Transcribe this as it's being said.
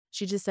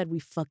She just said, we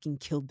fucking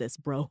killed this,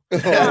 bro.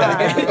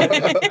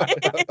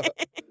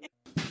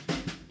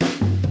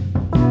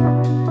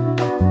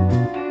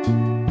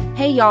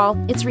 Hey, y'all,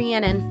 it's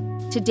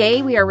Rhiannon.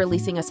 Today, we are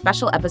releasing a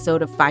special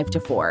episode of 5 to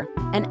 4,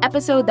 an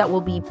episode that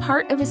will be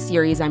part of a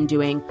series I'm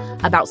doing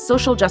about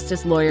social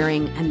justice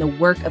lawyering and the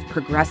work of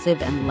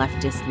progressive and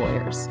leftist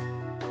lawyers.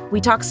 We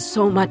talk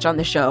so much on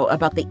the show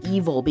about the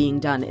evil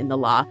being done in the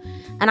law,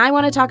 and I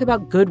want to talk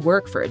about good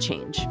work for a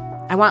change.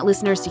 I want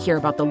listeners to hear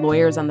about the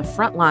lawyers on the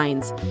front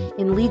lines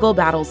in legal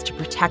battles to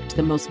protect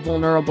the most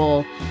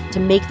vulnerable,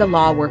 to make the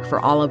law work for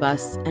all of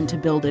us, and to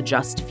build a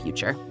just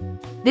future.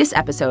 This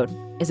episode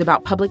is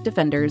about public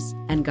defenders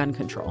and gun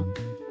control.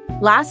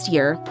 Last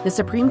year, the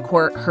Supreme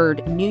Court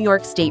heard New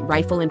York State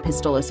Rifle and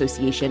Pistol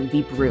Association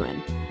v.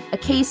 Bruen, a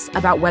case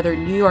about whether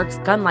New York's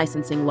gun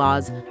licensing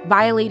laws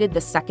violated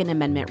the Second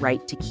Amendment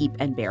right to keep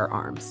and bear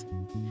arms.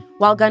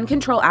 While gun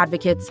control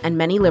advocates and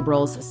many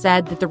liberals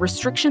said that the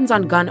restrictions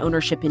on gun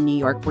ownership in New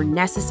York were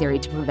necessary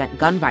to prevent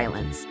gun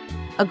violence,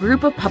 a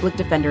group of public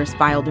defenders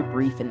filed a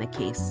brief in the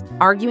case,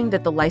 arguing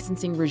that the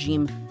licensing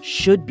regime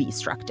should be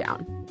struck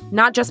down,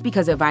 not just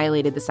because it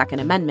violated the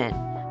Second Amendment,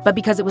 but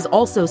because it was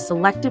also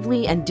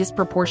selectively and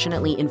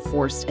disproportionately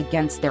enforced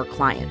against their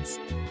clients,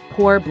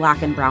 poor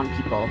Black and brown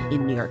people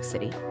in New York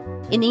City.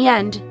 In the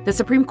end, the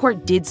Supreme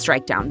Court did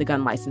strike down the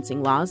gun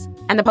licensing laws,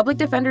 and the public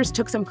defenders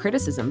took some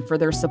criticism for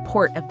their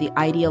support of the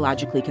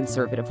ideologically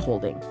conservative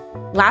holding.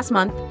 Last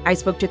month, I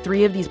spoke to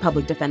 3 of these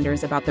public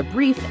defenders about the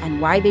brief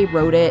and why they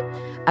wrote it,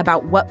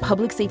 about what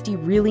public safety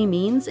really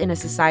means in a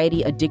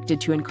society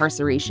addicted to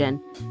incarceration,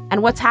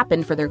 and what's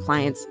happened for their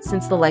clients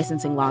since the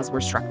licensing laws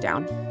were struck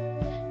down.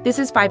 This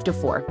is 5 to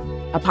 4,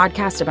 a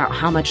podcast about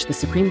how much the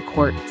Supreme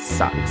Court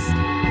sucks.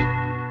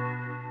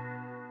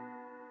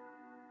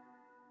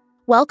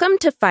 Welcome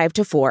to 5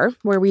 to 4,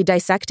 where we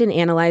dissect and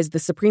analyze the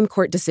Supreme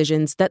Court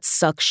decisions that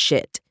suck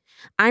shit.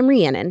 I'm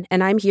Rhiannon,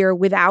 and I'm here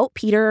without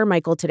Peter or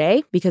Michael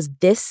today because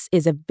this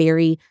is a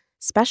very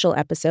special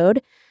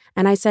episode.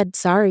 And I said,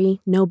 sorry,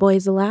 no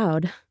boys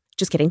allowed.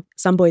 Just kidding.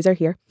 Some boys are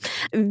here.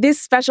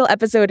 This special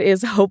episode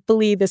is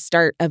hopefully the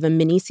start of a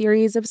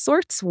mini-series of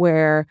sorts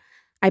where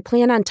I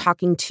plan on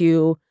talking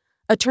to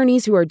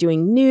attorneys who are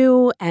doing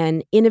new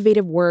and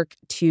innovative work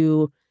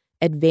to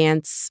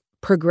advance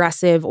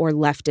progressive or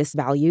leftist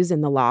values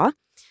in the law.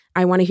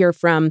 I want to hear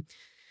from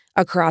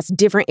across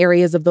different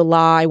areas of the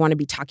law. I want to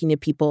be talking to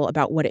people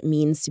about what it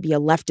means to be a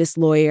leftist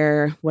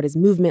lawyer, what is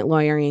movement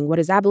lawyering, what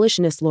is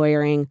abolitionist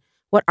lawyering,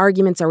 what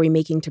arguments are we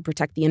making to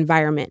protect the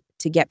environment,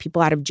 to get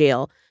people out of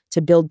jail,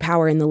 to build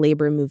power in the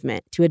labor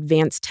movement, to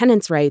advance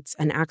tenants' rights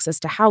and access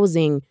to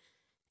housing,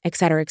 et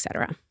cetera, et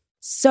cetera.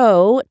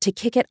 So to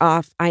kick it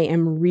off, I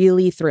am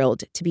really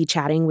thrilled to be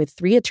chatting with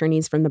 3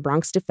 attorneys from the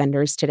Bronx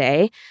Defenders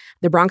today.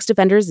 The Bronx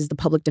Defenders is the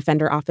public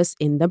defender office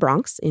in the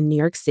Bronx in New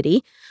York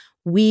City.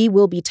 We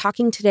will be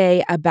talking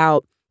today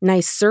about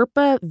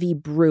NYSERPA v.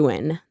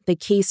 Bruen, the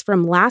case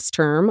from last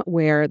term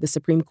where the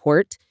Supreme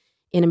Court,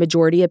 in a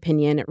majority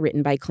opinion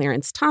written by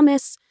Clarence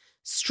Thomas,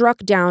 struck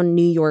down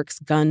New York's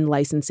gun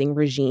licensing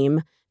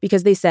regime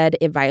because they said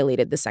it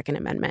violated the Second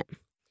Amendment.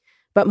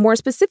 But more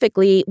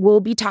specifically,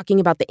 we'll be talking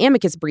about the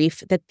amicus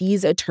brief that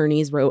these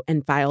attorneys wrote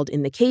and filed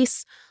in the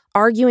case,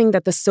 arguing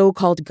that the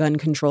so-called gun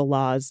control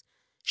laws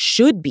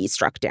should be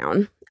struck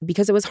down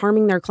because it was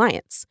harming their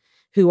clients,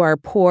 who are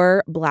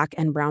poor Black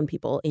and brown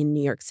people in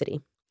New York City.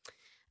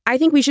 I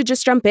think we should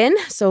just jump in.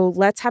 So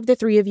let's have the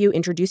 3 of you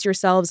introduce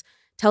yourselves.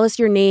 Tell us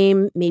your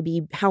name,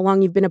 maybe how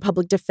long you've been a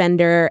public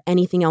defender,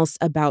 anything else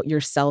about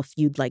yourself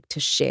you'd like to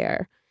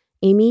share.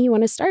 Amy, you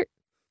want to start?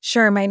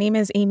 Sure. My name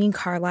is Amy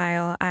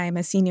Carlisle. I'm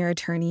a senior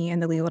attorney in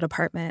the legal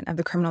department of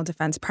the criminal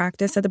defense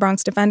practice at the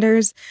Bronx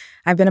Defenders.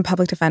 I've been a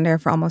public defender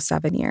for almost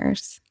 7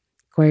 years.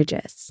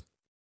 Gorgeous.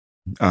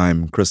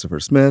 I'm Christopher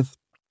Smith.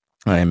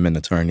 I am an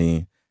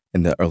attorney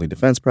in the early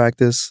defense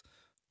practice.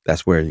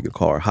 That's where you can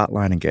call our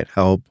hotline and get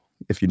help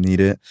if you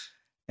need it.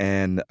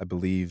 And I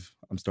believe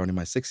I'm starting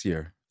my 6th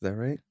year. Is that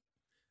right?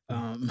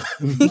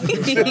 Did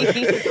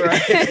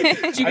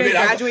you guys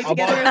graduate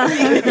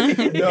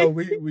together? No,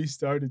 we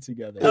started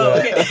together. Oh,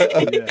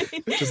 okay.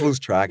 Yeah. Just lose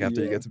track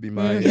after you get to be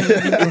mine.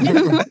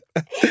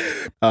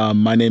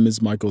 My name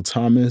is Michael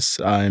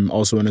Thomas. I'm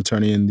also an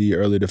attorney in the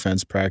early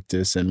defense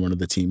practice and one of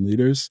the team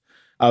leaders.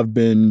 I've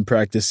been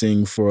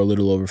practicing for a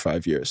little over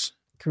 5 years.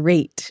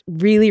 Great.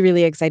 Really,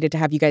 really excited to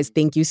have you guys.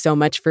 Thank you so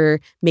much for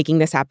making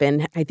this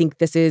happen. I think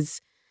this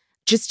is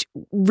just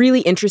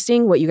really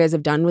interesting what you guys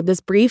have done with this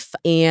brief,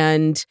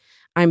 and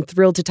I'm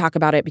thrilled to talk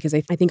about it because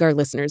I think our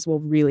listeners will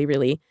really,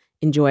 really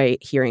enjoy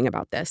hearing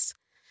about this.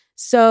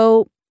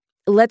 So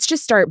let's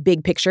just start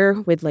big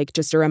picture with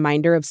just a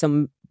reminder of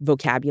some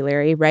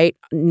vocabulary, right?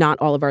 Not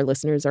all of our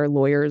listeners are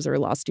lawyers or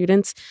law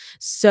students.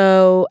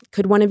 So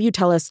could one of you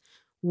tell us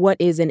what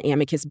is an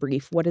amicus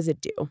brief? What does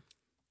it do?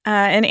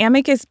 An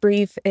amicus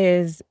brief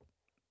is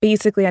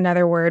basically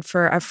another word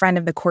for a friend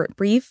of the court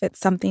brief.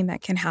 It's something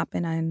that can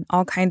happen on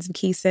all kinds of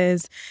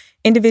cases.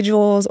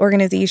 Individuals,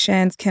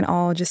 organizations can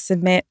all just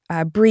submit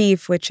a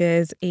brief, which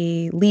is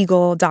a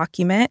legal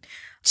document,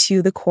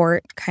 to the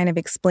court, kind of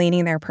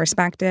explaining their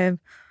perspective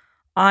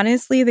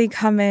Honestly, they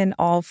come in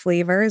all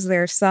flavors.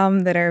 There are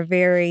some that are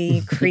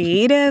very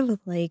creative,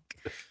 like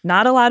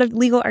not a lot of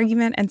legal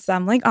argument, and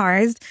some like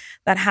ours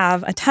that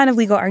have a ton of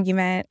legal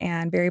argument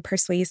and very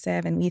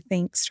persuasive, and we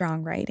think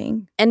strong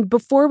writing. And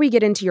before we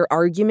get into your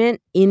argument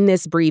in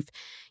this brief,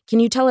 can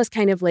you tell us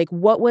kind of like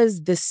what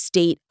was the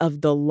state of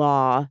the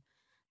law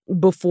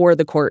before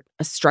the court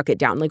struck it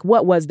down? Like,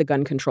 what was the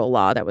gun control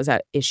law that was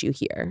at issue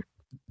here?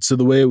 So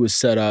the way it was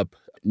set up,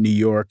 New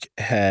York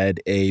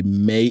had a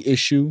May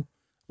issue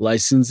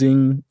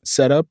licensing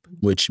setup,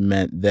 which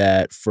meant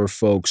that for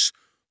folks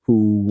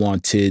who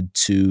wanted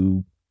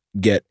to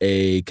get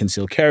a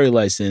concealed carry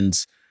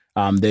license,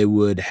 they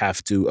would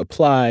have to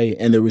apply,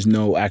 and there was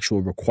no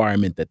actual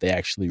requirement that they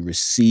actually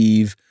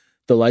receive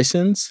the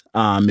license.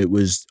 It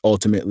was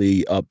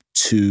ultimately up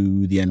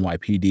to the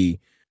NYPD.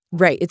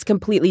 Right. It's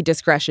completely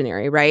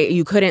discretionary, right?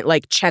 You couldn't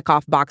like check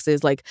off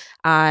boxes like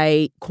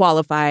I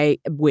qualify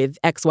with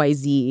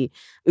XYZ.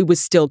 It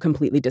was still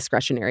completely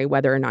discretionary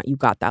whether or not you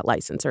got that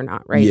license or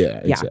not, right?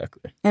 Yeah,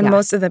 exactly. And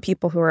most of the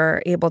people who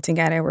were able to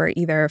get it were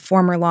either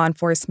former law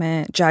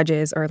enforcement,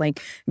 judges, or like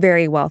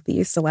very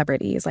wealthy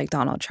celebrities like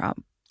Donald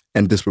Trump.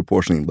 And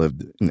disproportionately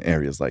lived in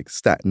areas like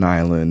Staten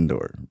Island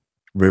or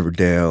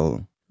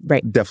Riverdale.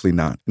 Right. Definitely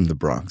not in the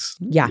Bronx.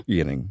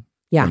 Getting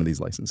one of these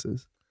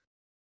licenses.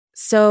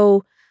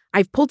 So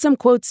I've pulled some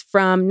quotes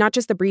from not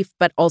just the brief,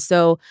 but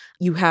also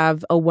you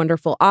have a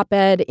wonderful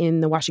op-ed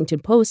in the Washington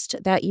Post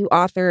that you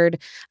authored.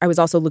 I was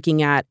also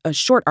looking at a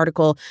short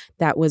article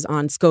that was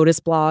on SCOTUS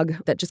blog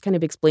that just kind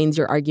of explains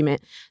your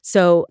argument.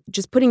 So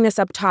just putting this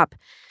up top,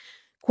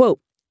 quote,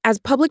 as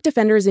public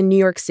defenders in New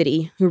York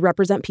City who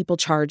represent people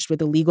charged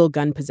with illegal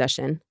gun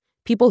possession,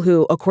 people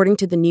who, according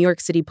to the New York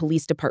City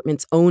Police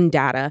Department's own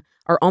data,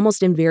 are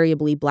almost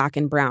invariably Black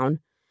and brown,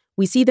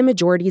 we see the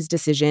majority's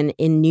decision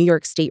in New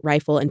York State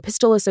Rifle and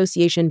Pistol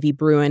Association v.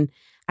 Bruin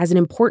as an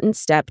important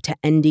step to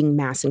ending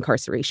mass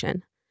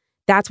incarceration.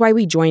 That's why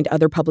we joined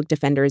other public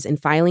defenders in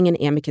filing an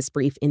amicus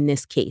brief in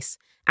this case,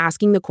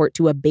 asking the court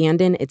to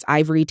abandon its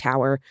ivory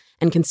tower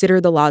and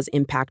consider the law's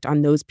impact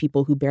on those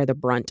people who bear the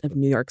brunt of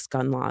New York's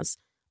gun laws,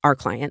 our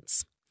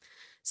clients.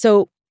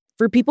 So,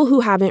 for people who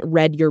haven't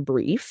read your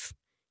brief,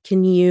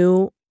 can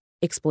you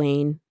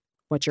explain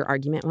what your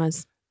argument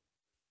was?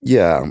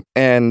 Yeah,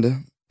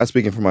 and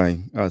speaking for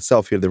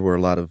myself here, there were a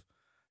lot of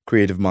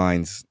creative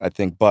minds, I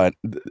think. But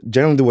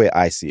generally the way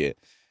I see it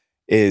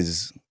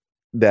is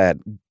that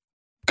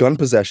gun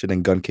possession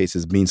and gun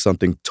cases mean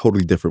something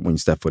totally different when you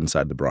step foot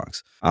inside the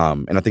Bronx.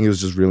 And I think it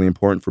was just really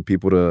important for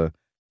people to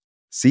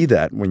see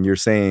that when you're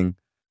saying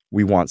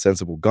we want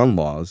sensible gun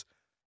laws,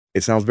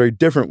 it sounds very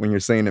different when you're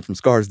saying it from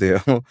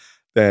Scarsdale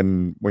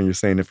than when you're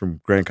saying it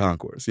from Grand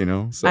Concourse, you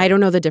know? So, I don't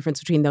know the difference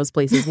between those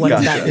places. What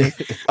does that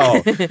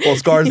mean? Well,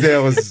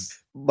 Scarsdale was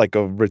like a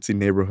ritzy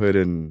neighborhood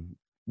in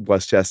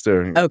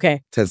Westchester.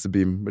 Okay. Tends to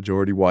be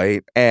majority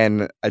white.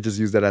 And I just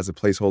use that as a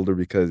placeholder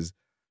because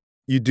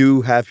you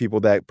do have people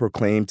that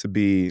proclaim to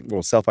be,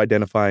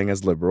 self-identifying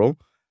as liberal.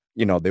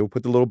 You know, they will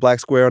put the little black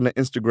square on the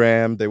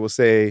Instagram. They will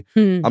say,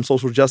 I'm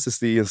social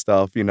justice-y and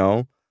stuff, you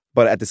know.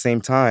 But at the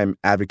same time,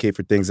 advocate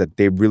for things that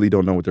they really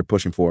don't know what they're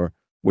pushing for,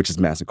 which is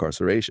mass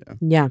incarceration.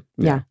 Yeah.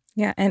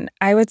 Yeah, and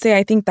I would say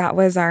I think that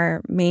was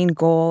our main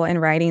goal in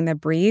writing the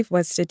brief,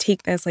 was to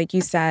take this, like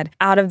you said,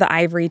 out of the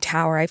ivory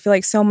tower. I feel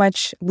like so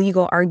much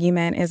legal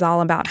argument is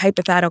all about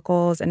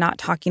hypotheticals and not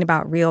talking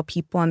about real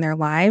people and their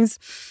lives.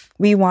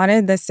 We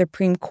wanted the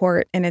Supreme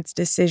Court in its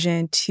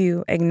decision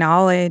to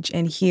acknowledge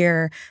and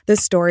hear the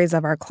stories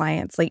of our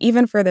clients. Like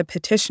even for the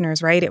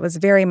petitioners, right? It was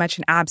very much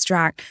an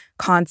abstract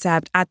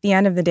concept. At the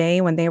end of the day,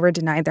 when they were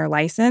denied their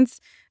license,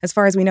 as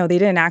far as we know, they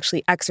didn't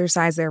actually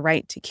exercise their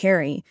right to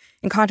carry.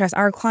 In contrast,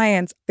 our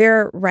clients,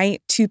 their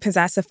right to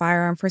possess a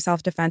firearm for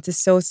self-defense is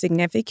so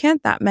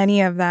significant that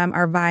many of them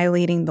are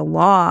violating the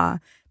law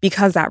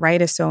because that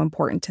right is so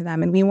important to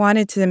them. And we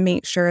wanted to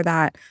make sure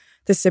that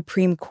the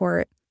Supreme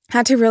Court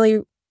had to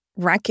really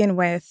reckon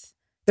with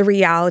the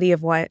reality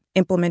of what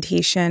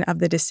implementation of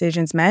the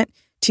decisions meant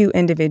to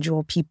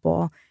individual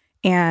people.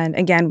 And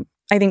again,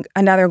 I think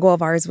another goal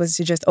of ours was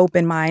to just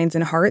open minds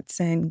and hearts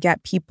and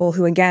get people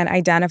who, again,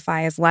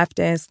 identify as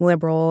leftists,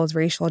 liberals,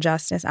 racial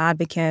justice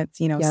advocates,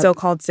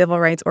 so-called civil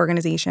rights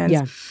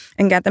organizations,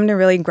 and get them to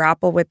really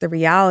grapple with the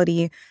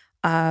reality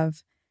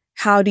of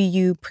how do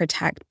you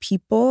protect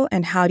people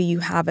and how do you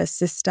have a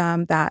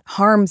system that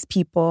harms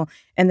people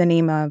in the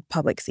name of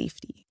public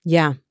safety.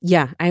 Yeah.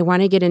 I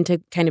want to get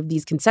into kind of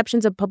these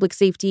conceptions of public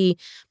safety,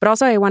 but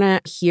also I want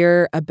to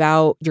hear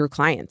about your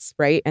clients,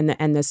 right?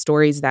 And the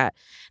stories that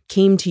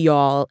came to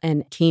y'all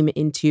and came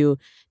into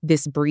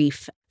this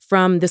brief.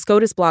 From the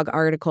SCOTUS blog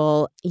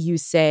article, you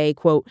say,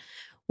 quote,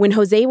 when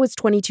Jose was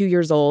 22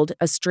 years old,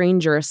 a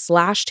stranger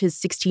slashed his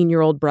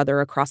 16-year-old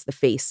brother across the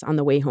face on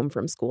the way home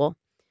from school.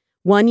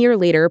 1 year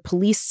later,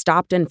 police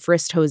stopped and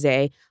frisked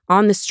Jose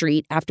on the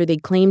street after they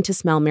claimed to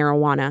smell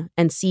marijuana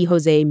and see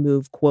Jose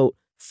move, quote,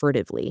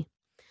 furtively.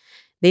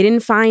 They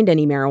didn't find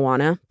any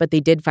marijuana, but they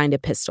did find a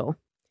pistol.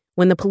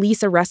 When the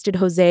police arrested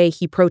Jose,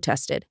 he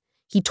protested.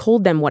 He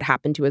told them what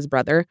happened to his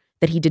brother,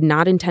 that he did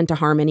not intend to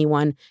harm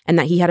anyone, and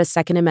that he had a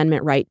Second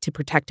Amendment right to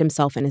protect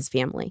himself and his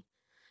family.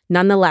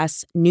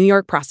 Nonetheless, New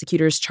York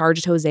prosecutors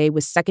charged Jose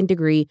with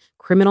second-degree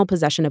criminal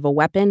possession of a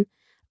weapon,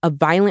 a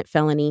violent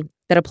felony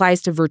that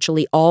applies to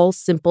virtually all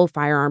simple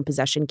firearm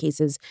possession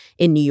cases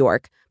in New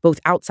York, both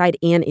outside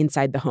and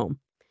inside the home.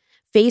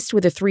 Faced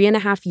with a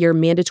 3.5-year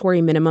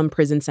mandatory minimum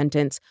prison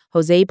sentence,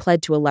 Jose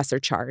pled to a lesser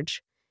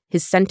charge.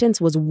 His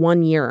sentence was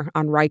 1 year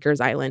on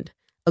Rikers Island,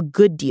 a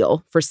good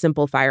deal for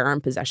simple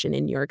firearm possession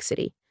in New York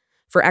City.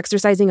 For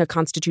exercising a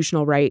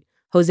constitutional right,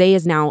 Jose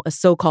is now a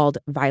so-called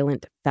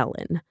violent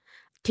felon.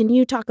 Can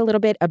you talk a little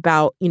bit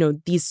about,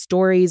 these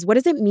stories? What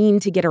does it mean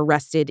to get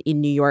arrested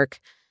in New York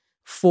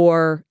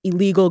for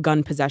illegal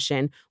gun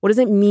possession? What does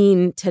it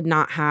mean to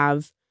not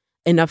have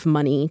enough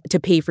money to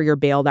pay for your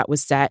bail that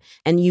was set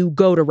and you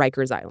go to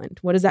Rikers Island?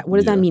 What does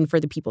that mean for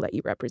the people that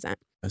you represent?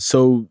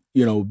 So,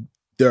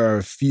 there are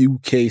a few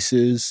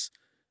cases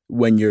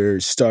when you're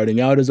starting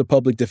out as a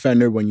public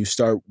defender, when you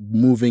start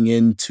moving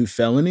into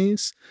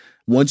felonies.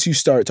 Once you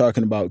start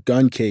talking about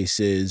gun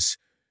cases,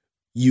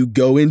 you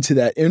go into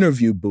that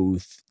interview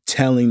booth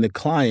telling the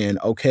client,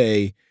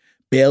 okay,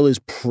 bail is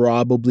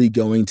probably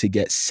going to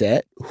get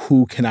set.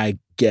 Who can I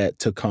get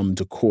to come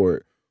to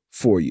court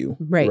for you?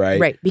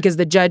 Right. Because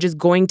the judge is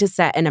going to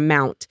set an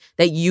amount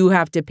that you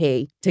have to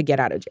pay to get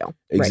out of jail.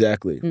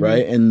 Exactly.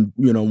 Right. And,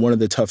 one of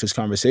the toughest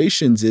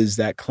conversations is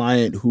that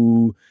client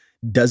who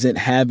doesn't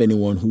have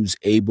anyone who's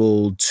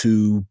able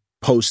to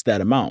post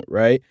that amount.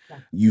 Right. Yeah.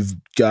 You've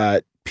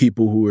got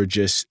people who are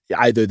just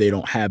either they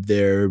don't have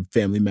their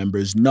family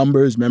members'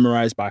 numbers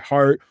memorized by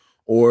heart,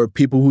 or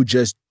people who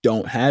just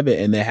don't have it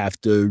and they have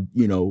to,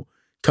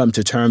 come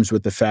to terms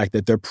with the fact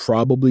that they're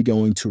probably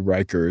going to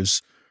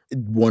Rikers,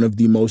 one of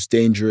the most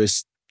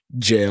dangerous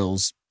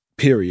jails,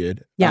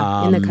 period.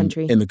 Yeah, in the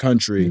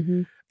country.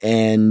 Mm-hmm.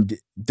 And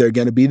they're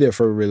going to be there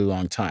for a really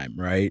long time,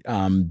 right?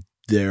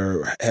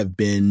 There have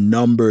been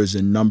numbers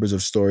and numbers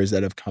of stories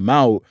that have come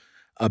out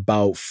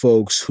about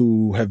folks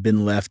who have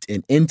been left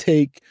in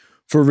intake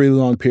for really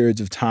long periods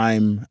of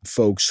time,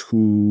 folks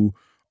who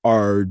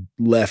are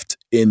left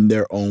in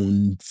their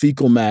own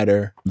fecal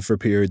matter for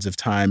periods of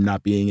time,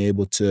 not being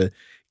able to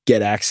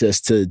get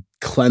access to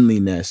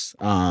cleanliness.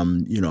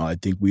 I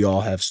think we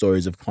all have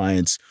stories of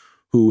clients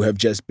who have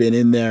just been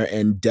in there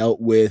and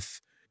dealt with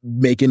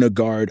making a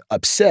guard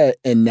upset,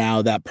 and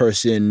now that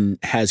person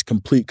has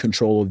complete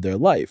control of their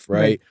life,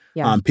 right?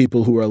 Yeah.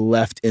 People who are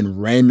left in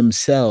random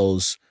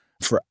cells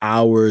for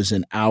hours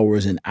and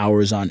hours and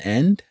hours on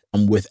end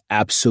with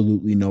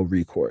absolutely no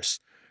recourse.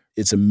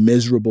 It's a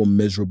miserable,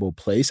 miserable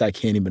place. I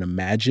can't even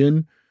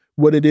imagine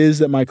what it is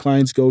that my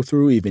clients go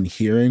through, even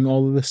hearing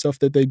all of the stuff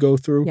that they go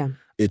through. Yeah.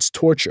 It's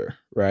torture,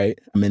 right?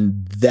 I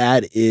mean,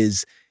 that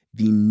is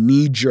the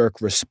knee-jerk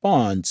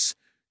response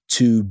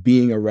to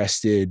being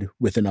arrested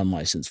with an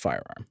unlicensed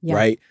firearm,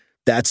 right?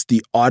 That's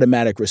the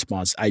automatic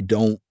response. I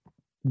don't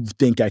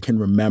think I can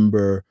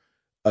remember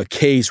a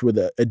case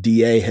where a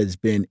DA has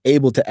been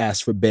able to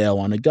ask for bail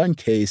on a gun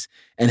case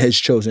and has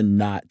chosen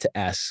not to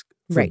ask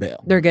for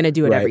bail. They're going to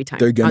do it every time.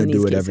 They're going to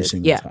do it every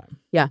single time.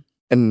 Yeah.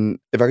 And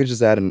if I could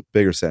just add in a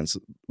bigger sense,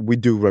 we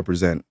do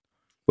represent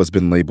what's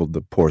been labeled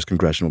the poorest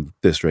congressional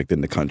district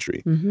in the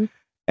country. Mm-hmm.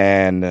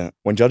 And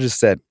when judges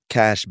set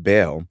cash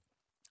bail,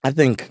 I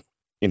think,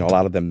 a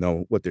lot of them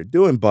know what they're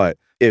doing. But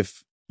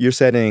if you're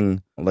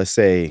setting, let's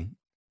say,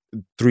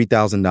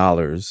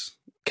 $3,000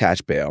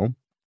 cash bail,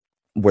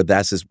 where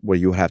that's just where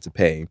you have to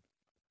pay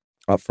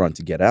up front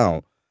to get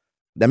out,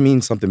 that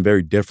means something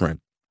very different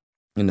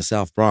in the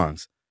South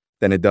Bronx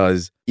than it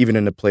does even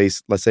in a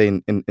place, let's say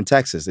in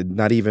Texas. It's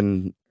not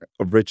even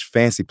a rich,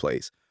 fancy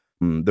place.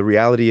 The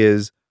reality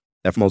is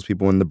that for most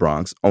people in the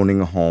Bronx,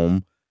 owning a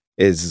home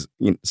is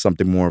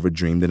something more of a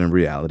dream than a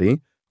reality,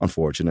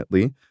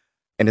 unfortunately.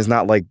 And it's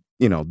not like,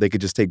 they could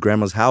just take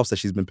grandma's house that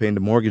she's been paying the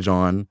mortgage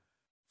on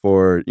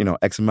for,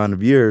 X amount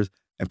of years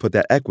and put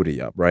that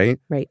equity up, right?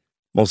 Right.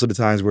 Most of the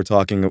times we're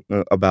talking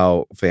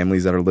about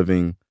families that are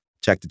living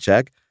check to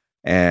check.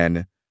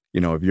 And,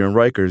 if you're in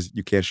Rikers,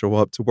 you can't show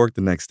up to work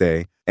the next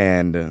day.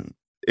 And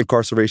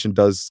incarceration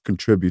does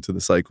contribute to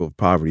the cycle of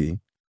poverty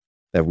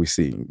that we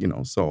see,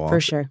 so often. For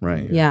sure.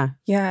 Right. Yeah.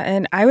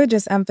 And I would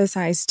just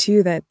emphasize,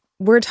 too, that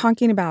we're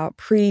talking about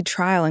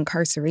pre-trial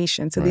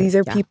incarceration. So these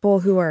are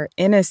people who are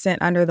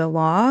innocent under the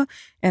law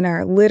and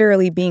are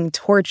literally being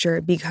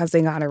tortured because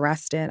they got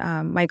arrested.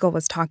 Michael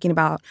was talking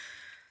about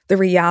the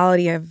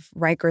reality of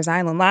Rikers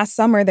Island. Last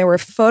summer, there were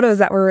photos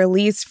that were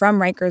released from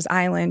Rikers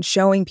Island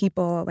showing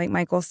people, like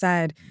Michael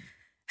said,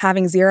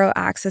 having zero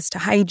access to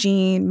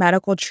hygiene,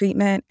 medical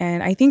treatment.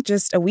 And I think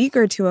just a week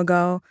or two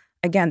ago,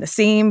 again, the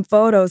same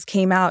photos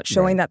came out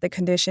showing that the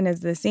condition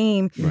is the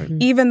same,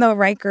 even though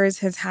Rikers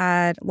has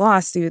had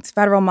lawsuits,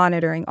 federal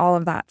monitoring, all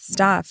of that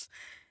stuff.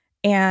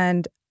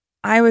 And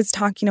I was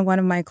talking to one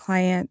of my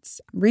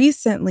clients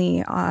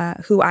recently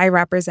who I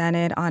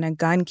represented on a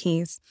gun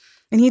case.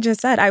 And he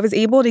just said, I was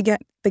able to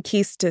get the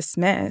case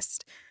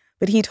dismissed.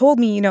 But he told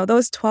me,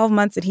 those 12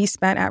 months that he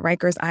spent at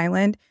Rikers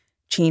Island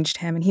changed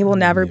him, and he will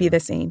never be the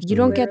same. You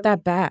don't get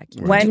that back.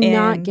 Went You do in,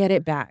 not get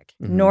it back.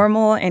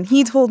 normal, and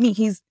he told me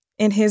he's,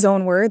 in his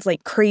own words,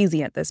 like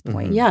crazy at this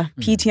point. Yeah.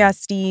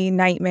 PTSD,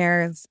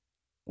 nightmares.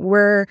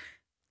 We're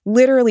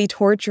literally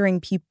torturing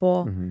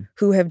people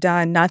who have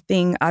done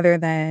nothing other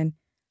than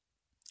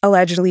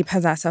allegedly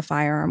possess a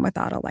firearm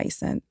without a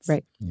license.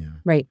 Right. Yeah.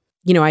 Right.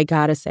 You know, I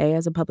gotta say,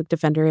 as a public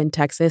defender in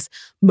Texas,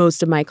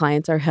 most of my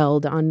clients are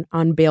held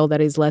on bail that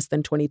is less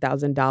than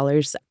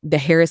 $20,000. The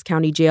Harris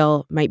County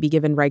Jail might be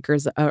giving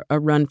Rikers a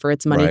run for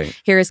its money.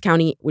 Right. Harris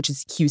County, which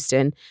is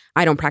Houston,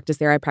 I don't practice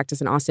there. I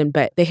practice in Austin.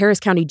 But the Harris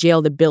County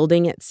Jail, the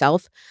building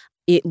itself,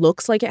 it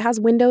looks like it has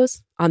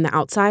windows on the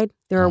outside.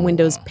 There are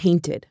windows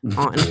painted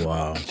on.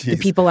 Wow. The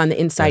people on the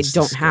inside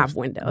don't have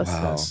windows.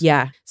 Wow.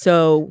 Yeah.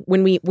 So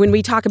when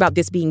we talk about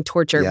this being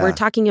torture, we're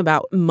talking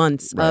about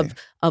months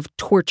of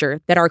torture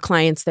that our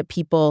clients, that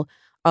people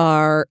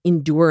are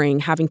enduring,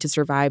 having to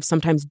survive,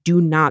 sometimes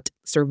do not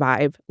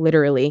survive,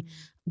 literally,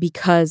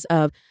 because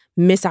of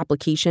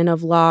misapplication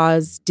of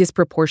laws,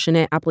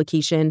 disproportionate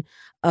application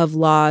of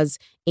laws,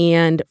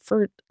 and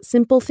for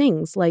simple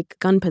things like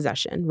gun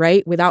possession,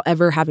 right? Without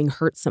ever having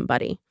hurt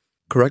somebody.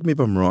 Correct me if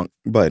I'm wrong,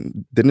 but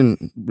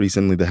didn't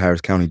recently the Harris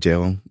County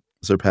Jail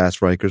surpass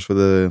Rikers for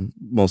the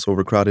most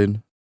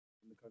overcrowded?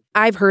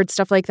 I've heard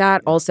stuff like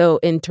that. Also,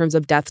 in terms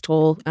of death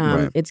toll,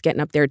 Right. It's getting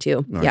up there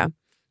too. Right. Yeah.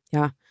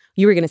 Yeah.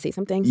 You were going to say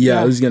something?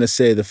 Yeah, I was going to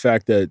say the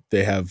fact that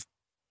they have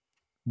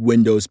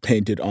windows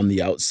painted on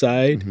the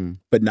outside,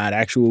 but not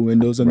actual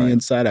windows on the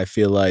inside, I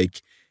feel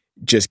like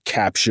just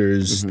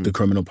captures the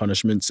criminal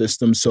punishment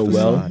system so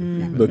well,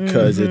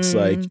 because it's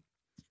like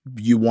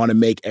you want to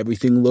make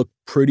everything look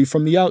pretty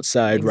from the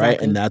outside, right?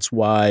 And that's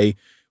why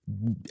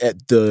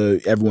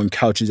everyone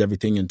couches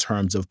everything in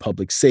terms of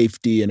public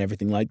safety and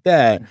everything like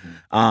that,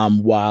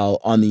 while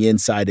on the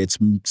inside it's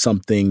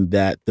something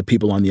that the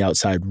people on the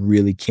outside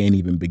really can't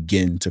even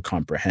begin to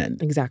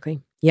comprehend. Exactly.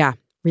 Yeah.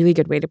 Really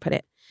good way to put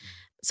it.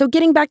 So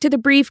getting back to the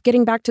brief,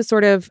 getting back to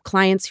sort of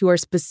clients who are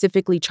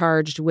specifically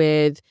charged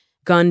with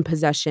gun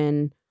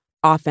possession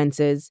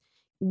offenses,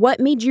 what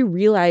made you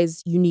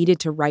realize you needed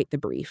to write the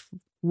brief?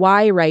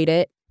 Why write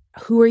it?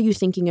 Who are you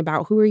thinking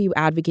about? Who are you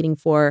advocating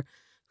for?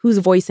 Whose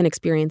voice and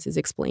experience is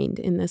explained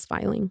in this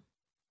filing?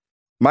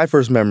 My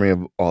first memory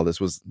of all this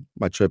was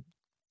my trip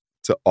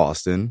to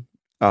Austin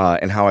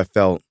and how I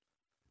felt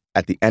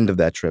at the end of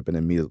that trip and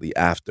immediately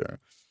after.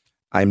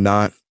 I'm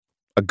not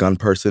a gun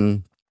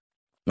person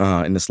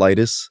in the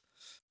slightest.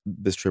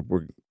 This trip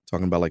we're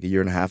talking about like a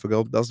year and a half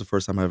ago, that was the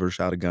first time I ever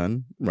shot a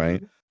gun,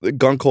 right? The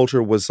gun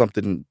culture was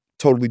something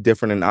totally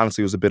different, and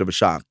honestly, it was a bit of a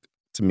shock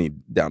to me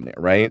down there,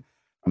 right?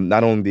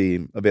 Not only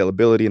the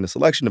availability and the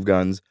selection of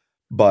guns,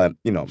 but,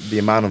 you know, the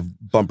amount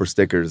of bumper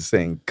stickers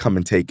saying, come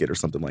and take it or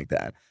something like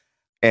that.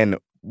 And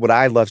what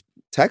I left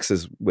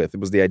Texas with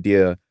was the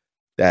idea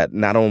that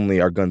not only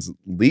are guns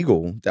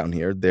legal down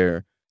here,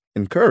 they're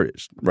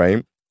encouraged,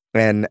 right?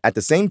 And at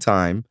the same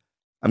time,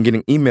 I'm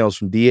getting emails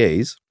from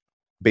DAs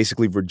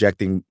basically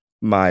rejecting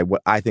my,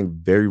 what I think,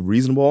 very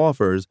reasonable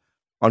offers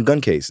on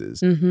gun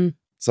cases.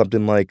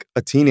 Something like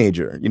a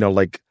teenager, you know,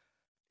 like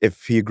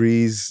if he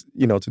agrees,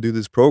 you know, to do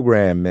this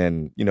program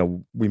and, you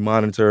know, we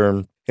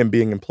monitor him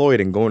being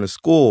employed and going to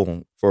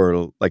school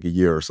for like a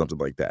year or something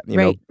like that. You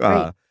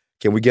know,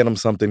 can we get him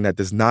something that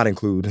does not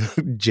include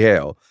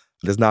jail,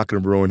 that's not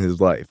going to ruin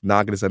his life,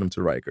 not going to send him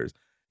to Rikers?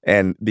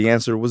 And the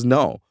answer was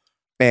no.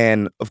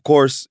 And of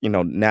course, you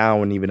know,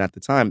 now and even at the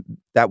time,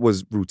 that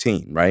was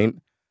routine, right?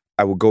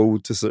 I would go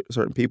to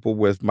certain people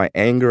with my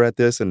anger at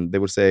this, and they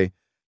would say,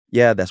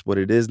 yeah, that's what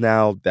it is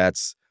now.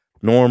 That's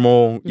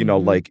normal. You know,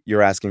 like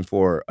you're asking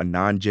for a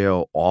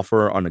non-jail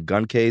offer on a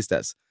gun case.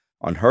 That's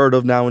unheard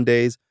of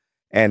nowadays.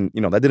 And,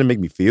 you know, that didn't make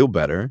me feel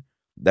better.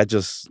 That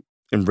just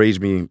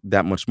enraged me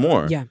that much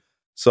more. Yeah.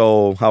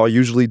 So how I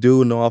usually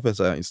do in the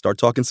office, I start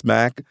talking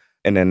smack.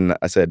 And then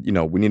I said, you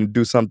know, we need to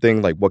do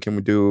something. Like, what can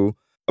we do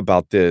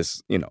about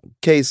this, you know,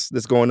 case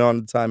that's going on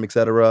at the time, et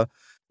cetera?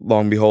 Lo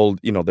and behold,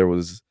 you know, there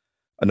was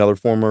another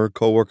former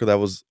coworker that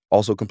was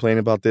also complaining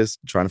about this,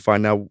 trying to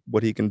find out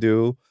what he can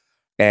do.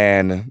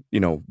 And, you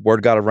know,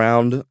 word got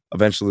around.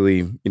 Eventually,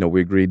 you know, we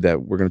agreed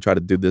that we're going to try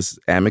to do this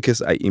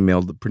amicus. I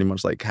emailed pretty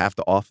much like half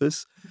the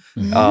office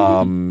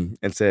and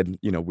said,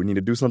 you know, we need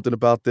to do something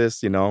about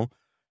this, you know.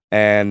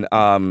 And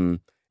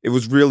it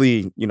was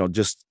really, you know,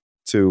 just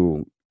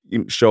to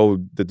show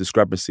the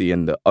discrepancy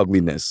and the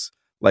ugliness,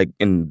 like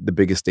in the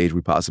biggest stage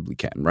we possibly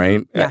can,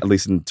 right? Yeah. At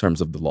least in terms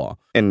of the law.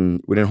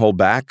 And we didn't hold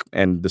back,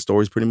 and the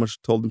stories pretty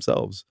much told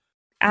themselves.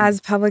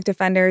 As public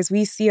defenders,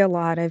 we see a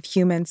lot of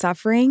human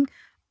suffering.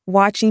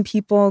 Watching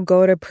people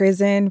go to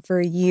prison for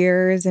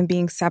years and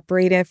being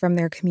separated from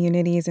their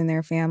communities and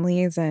their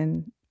families,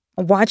 and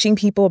watching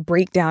people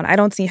break down. I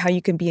don't see how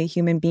you can be a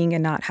human being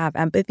and not have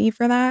empathy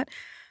for that.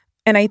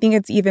 And I think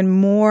it's even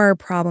more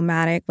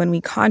problematic when we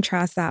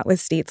contrast that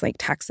with states like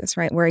Texas,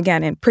 right? Where,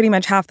 again, in pretty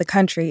much half the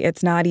country,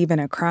 it's not even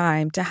a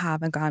crime to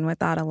have a gun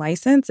without a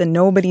license. And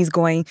nobody's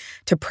going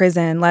to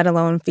prison, let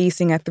alone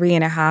facing a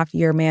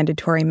 3.5-year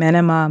mandatory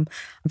minimum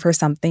for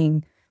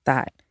something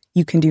that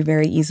you can do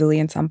very easily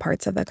in some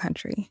parts of the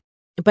country.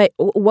 But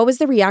what was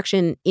the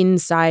reaction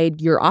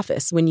inside your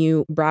office when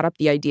you brought up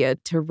the idea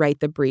to write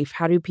the brief?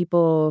 How do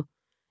people...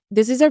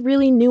 This is a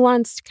really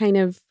nuanced kind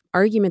of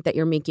argument that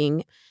you're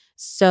making.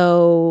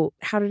 So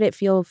how did it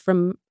feel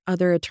from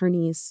other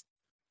attorneys?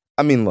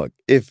 I mean, look,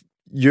 if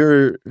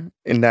you're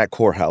in that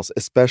courthouse,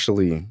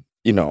 especially,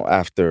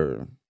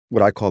 after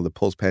what I call the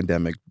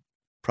post-pandemic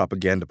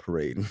propaganda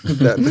parade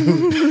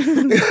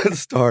that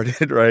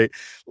started, right?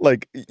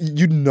 Like,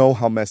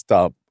 how messed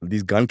up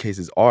these gun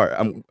cases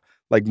are.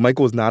 Like,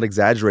 Michael was not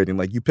exaggerating.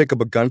 Like, you pick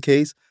up a gun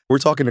case, we're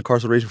talking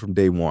incarceration from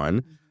day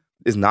one.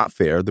 Is not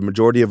fair. The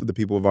majority of the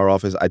people of our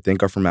office, I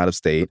think, are from out of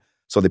state.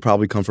 So they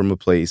probably come from a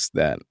place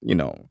that,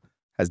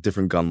 has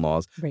different gun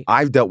laws. Right.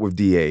 I've dealt with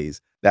DAs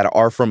that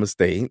are from a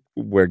state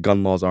where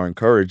gun laws are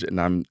encouraged.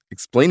 And I'm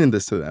explaining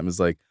this to them. It's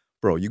like,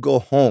 bro, you go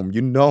home,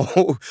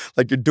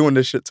 like you're doing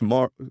this shit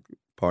tomorrow.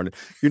 Pardon.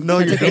 You're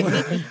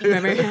okay.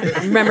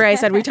 Remember I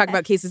said we talk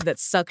about cases that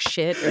suck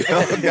shit?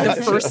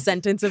 The first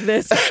sentence of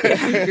this.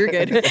 Yeah, you're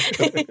good.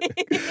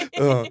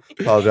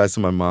 Apologize to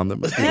my mom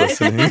that must be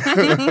listening.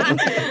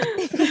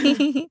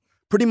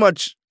 Pretty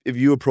much, if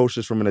you approach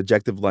this from an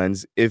objective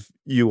lens, if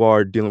you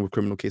are dealing with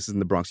criminal cases in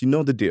the Bronx, you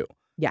know the deal.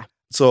 Yeah.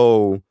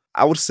 So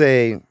I would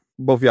say,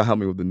 both of y'all help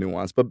me with the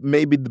nuance, but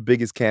maybe the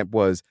biggest camp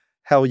was,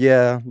 hell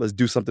yeah, let's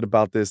do something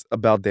about this,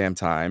 about damn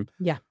time.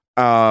 Yeah.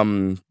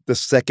 The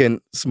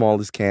second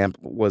smallest camp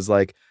was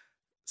like,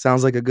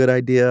 sounds like a good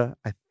idea.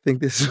 I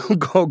think this will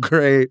go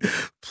great.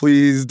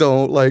 Please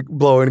don't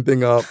blow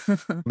anything up.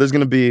 There's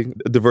going to be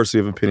a diversity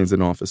of opinions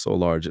in office so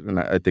large, and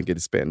I think it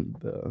spanned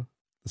the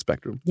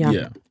spectrum.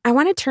 Yeah. I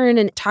want to turn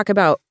and talk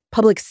about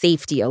public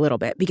safety a little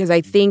bit, because I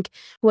think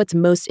what's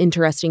most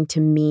interesting to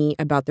me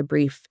about the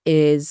brief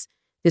is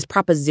this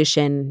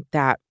proposition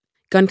that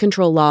gun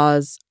control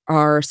laws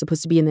are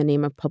supposed to be in the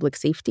name of public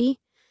safety.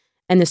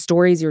 And the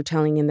stories you're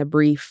telling in the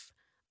brief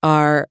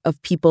are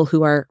of people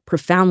who are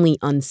profoundly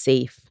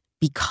unsafe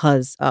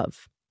because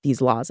of these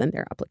laws and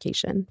their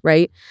application,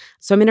 right?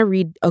 So I'm going to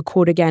read a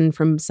quote again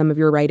from some of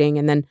your writing,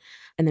 and then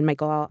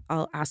Michael,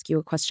 I'll ask you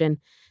a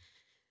question.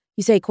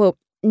 You say, quote,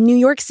 "New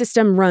York's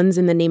system runs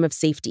in the name of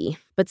safety,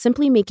 but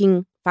simply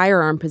making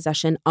firearm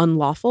possession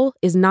unlawful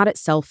is not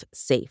itself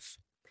safe.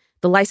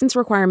 The license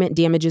requirement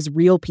damages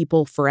real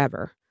people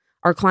forever.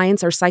 Our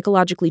clients are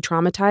psychologically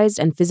traumatized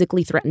and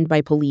physically threatened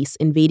by police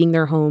invading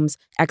their homes,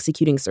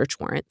 executing search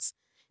warrants.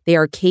 They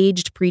are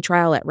caged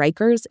pretrial at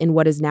Rikers in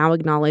what is now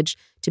acknowledged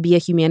to be a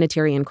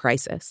humanitarian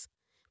crisis.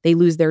 They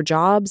lose their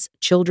jobs,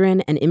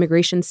 children, and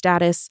immigration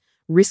status,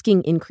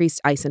 risking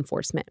increased ICE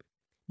enforcement.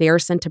 They are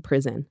sent to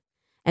prison,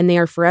 and they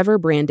are forever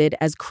branded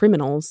as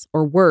criminals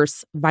or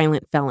worse,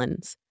 violent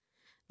felons.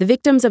 The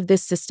victims of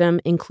this system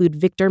include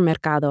Victor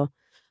Mercado,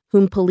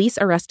 whom police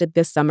arrested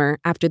this summer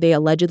after they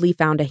allegedly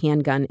found a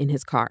handgun in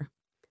his car.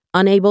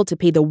 Unable to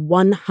pay the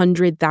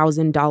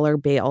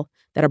 $100,000 bail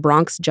that a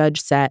Bronx judge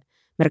set,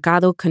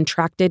 Mercado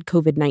contracted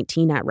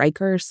COVID-19 at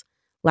Rikers.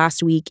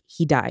 Last week,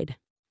 he died."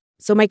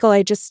 So, Michael,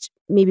 I just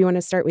maybe want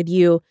to start with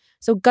you.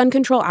 So gun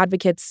control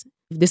advocates,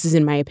 this is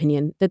in my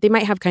opinion, that they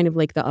might have kind of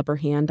the upper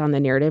hand on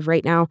the narrative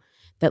right now,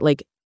 that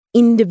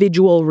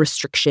individual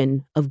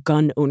restriction of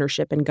gun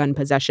ownership and gun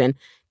possession,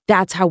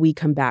 that's how we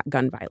combat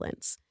gun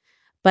violence.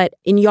 But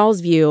in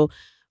y'all's view,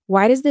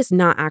 why does this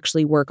not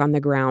actually work on the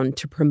ground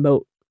to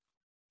promote,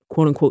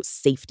 quote unquote,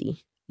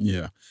 safety?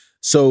 Yeah.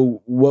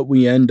 So what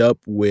we end up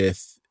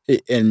with,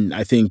 and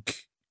I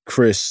think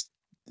Chris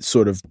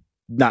sort of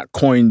not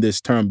coined this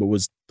term, but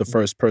was the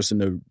first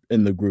person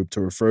in the group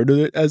to refer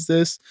to it as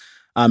this,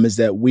 is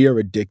that we are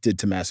addicted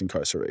to mass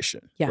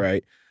incarceration,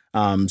 right?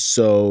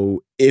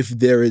 So if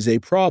there is a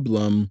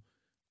problem,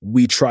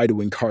 we try to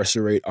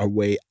incarcerate our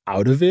way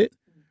out of it,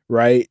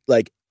 right?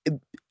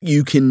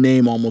 You can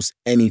name almost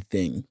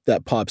anything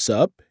that pops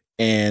up,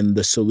 and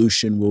the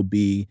solution will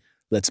be,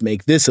 let's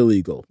make this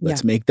illegal.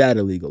 Let's make that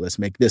illegal. Let's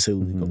make this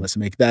illegal. Let's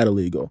make that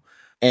illegal.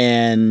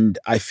 And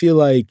I feel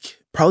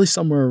like probably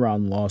somewhere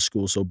around law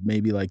school, so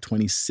maybe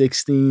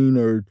 2016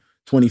 or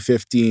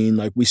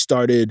 2015, we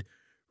started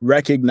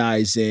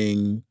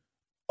recognizing,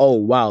 oh,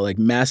 wow,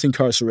 mass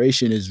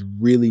incarceration is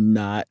really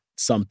not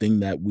something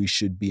that we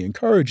should be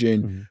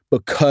encouraging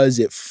because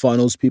it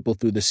funnels people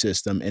through the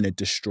system and it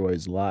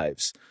destroys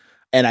lives.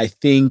 And I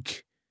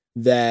think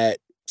that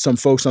some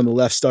folks on the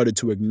left started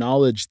to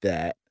acknowledge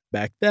that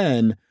back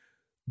then,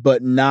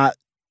 but not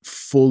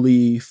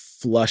fully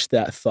flush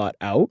that thought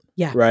out.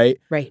 Yeah. Right.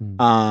 Right.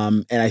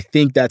 And I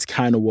think that's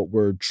kind of what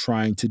we're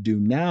trying to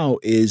do now,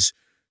 is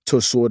to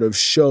sort of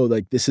show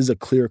this is a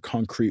clear,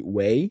 concrete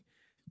way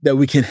that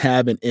we can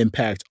have an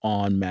impact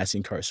on mass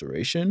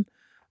incarceration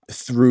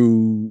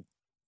through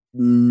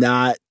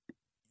not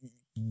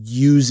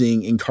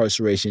using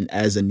incarceration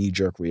as a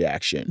knee-jerk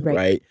reaction,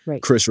 right?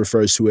 Chris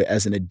refers to it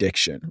as an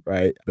addiction,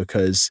 right?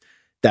 Because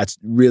that's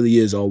really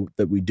is all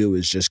that we do,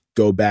 is just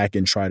go back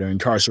and try to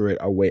incarcerate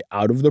our way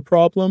out of the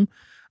problem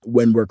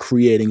when we're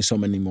creating so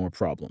many more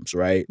problems,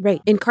 right?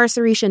 Right.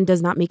 Incarceration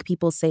does not make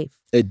people safe.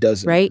 It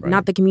doesn't. Right?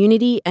 Not the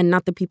community and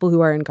not the people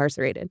who are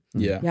incarcerated.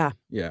 Yeah.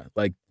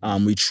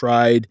 We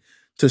tried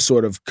to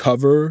sort of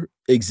cover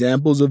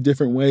examples of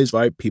different ways,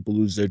 right? People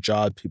lose their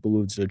jobs, people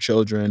lose their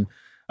children.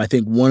 I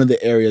think one of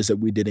the areas that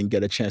we didn't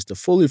get a chance to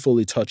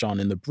fully touch on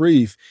in the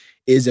brief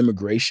is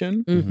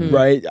immigration,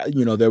 right?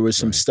 You know, there was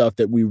some stuff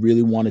that we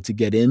really wanted to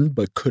get in,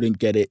 but couldn't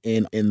get it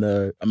in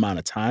the amount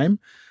of time.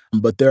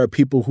 But there are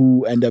people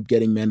who end up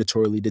getting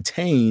mandatorily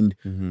detained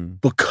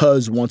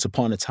because once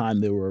upon a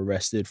time they were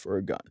arrested for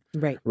a gun.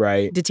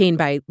 Right. Detained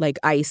by like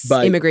ICE,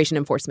 immigration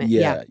enforcement.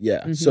 Yeah.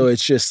 So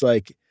it's just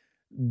like,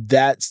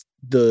 that's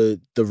the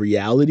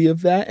reality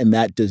of that, and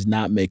that does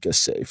not make us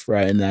safe,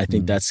 right? And I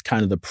think that's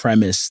kind of the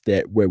premise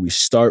that where we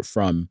start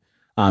from,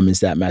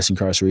 is that mass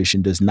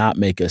incarceration does not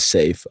make us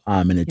safe,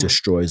 and it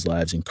destroys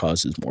lives and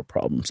causes more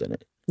problems than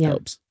it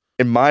helps.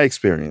 In my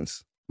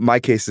experience, my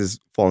cases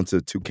fall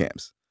into two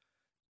camps.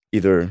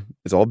 Either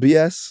it's all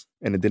BS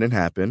and it didn't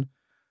happen,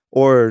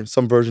 or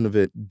some version of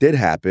it did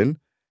happen,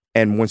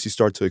 and once you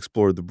start to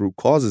explore the root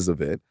causes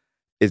of it,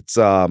 it's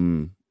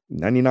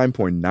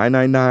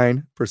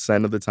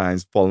 99.999% of the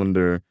times fall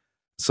under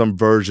some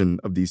version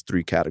of these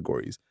three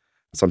categories.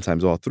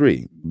 Sometimes all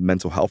three: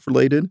 mental health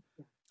related,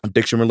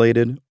 addiction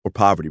related, or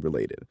poverty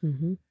related.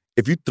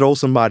 If you throw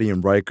somebody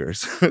in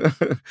Rikers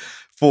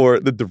for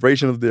the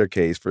duration of their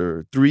case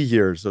for 3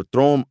 years, or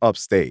throw them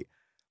upstate,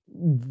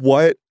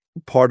 what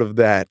part of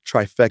that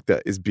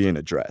trifecta is being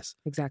addressed?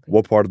 Exactly.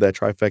 What part of that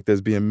trifecta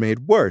is being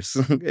made worse?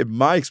 In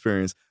my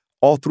experience,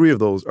 all three of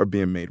those are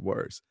being made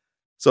worse.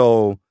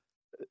 So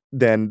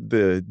then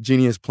the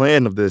genius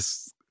plan of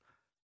this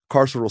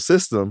carceral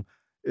system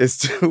is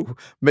to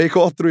make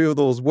all three of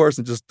those worse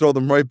and just throw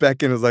them right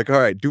back in. It's like, all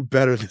right, do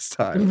better this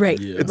time. Right.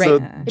 It's a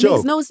joke. It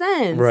makes no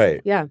sense.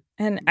 Right. Yeah.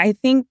 And I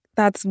think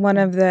that's one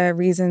of the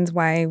reasons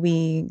why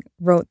we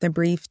wrote the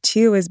brief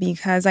too, is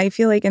because I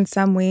feel like in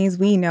some ways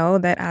we know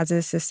that as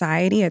a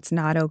society, it's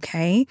not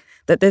okay,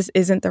 that this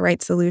isn't the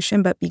right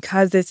solution. But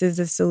because this is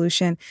a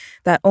solution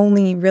that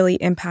only really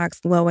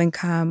impacts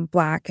low-income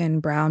Black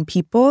and brown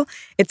people,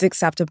 it's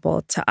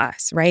acceptable to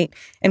us, right?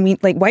 And we,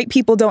 like, white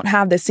people don't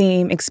have the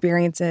same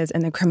experiences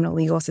in the criminal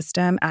legal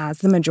system as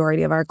the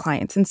majority of our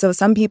clients. And so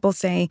some people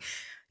say,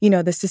 you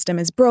know, the system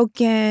is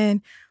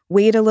broken,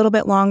 wait a little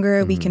bit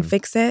longer, we can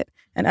fix it.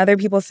 And other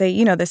people say,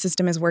 you know, the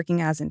system is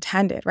working as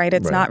intended, right?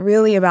 It's not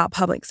really about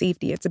public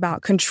safety. It's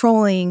about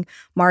controlling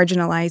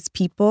marginalized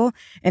people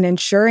and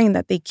ensuring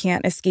that they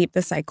can't escape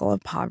the cycle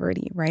of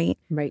poverty, right?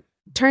 Right.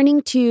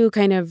 Turning to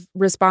kind of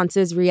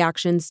responses,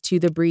 reactions to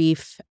the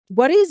brief,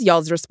 what is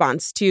y'all's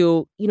response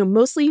to, you know,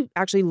 mostly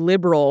actually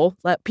liberal,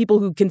 people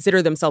who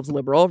consider themselves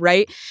liberal,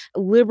 right?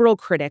 Liberal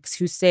critics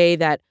who say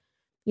that,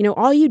 you know,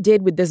 all you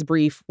did with this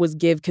brief was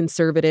give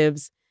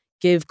Clarence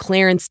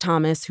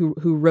Thomas, who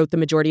wrote the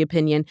majority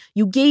opinion,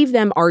 you gave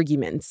them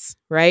arguments,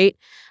 right?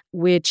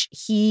 Which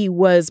he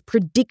was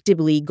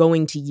predictably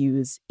going to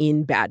use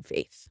in bad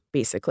faith,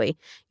 basically.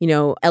 You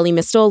know, Elie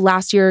Mystal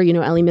last year, you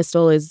know, Elie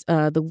Mystal is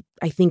I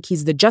think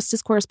he's the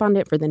justice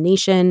correspondent for The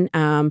Nation,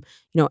 you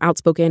know,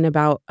 outspoken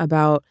about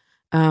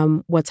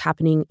what's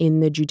happening in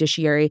the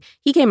judiciary.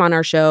 He came on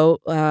our show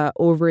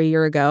over a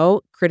year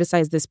ago,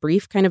 criticized this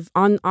brief kind of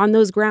on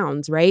those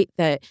grounds, right?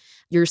 That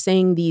you're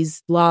saying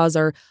these laws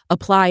are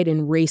applied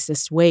in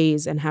racist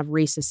ways and have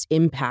racist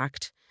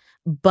impact,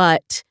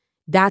 but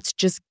that's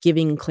just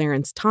giving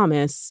Clarence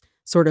Thomas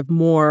sort of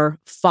more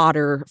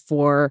fodder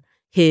for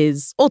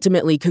his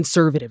ultimately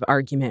conservative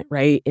argument,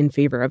 right, in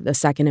favor of the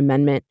Second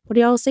Amendment. What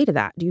do y'all say to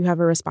that? Do you have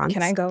a response?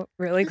 Can I go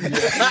really quick? Y'all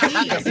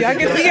can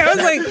see, I was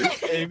like,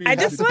 I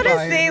just want to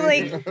say,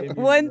 like,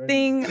 one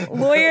thing,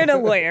 lawyer to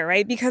lawyer,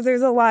 right? Because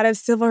there's a lot of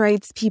civil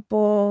rights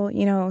people,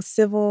 you know,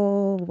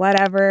 civil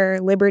whatever,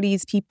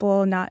 liberties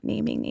people, not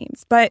naming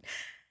names. But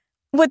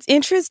what's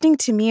interesting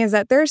to me is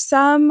that there's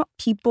some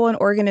people and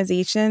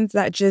organizations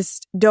that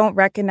just don't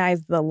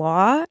recognize the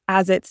law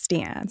as it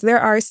stands.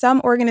 There are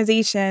some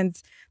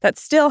organizations that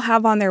still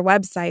have on their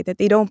website that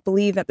they don't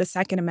believe that the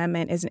Second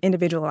Amendment is an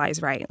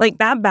individualized right. Like,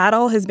 that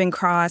battle has been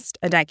crossed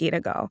a decade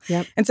ago.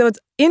 Yep. And so it's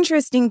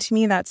interesting to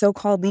me that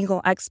so-called legal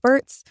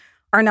experts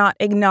are not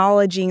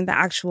acknowledging the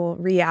actual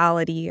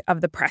reality of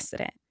the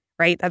precedent,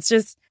 right? That's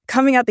just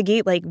coming out the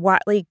gate like,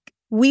 what, like,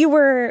 we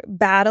were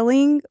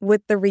battling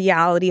with the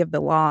reality of the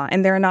law,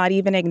 and they're not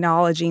even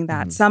acknowledging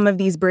that some of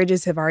these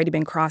bridges have already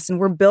been crossed, and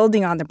we're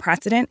building on the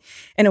precedent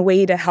in a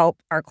way to help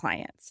our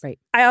clients. Right.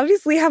 I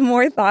obviously have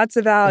more thoughts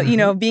about, you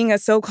know, being a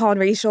so-called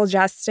racial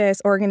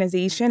justice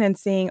organization and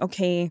saying,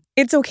 okay,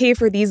 it's okay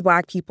for these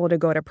Black people to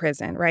go to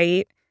prison,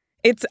 right?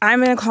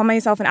 I'm going to call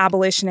myself an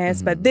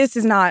abolitionist, but this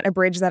is not a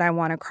bridge that I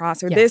want to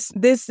cross, or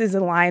this is a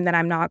line that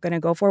I'm not going to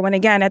go for. When,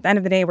 again, at the end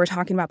of the day, we're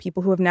talking about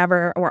people who have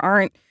never or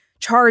aren't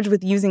charged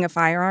with using a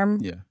firearm.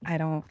 Yeah.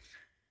 I'm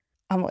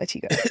gonna let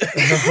you go.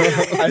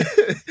 I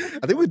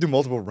think we do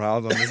multiple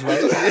rounds on this one.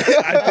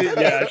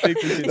 I think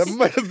that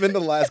might have been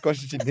the last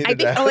question she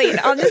needed.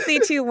 I'll just say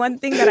too, one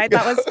thing that I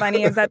thought was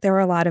funny is that there were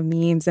a lot of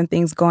memes and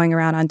things going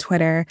around on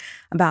Twitter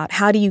about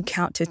how do you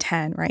count to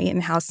 10, right?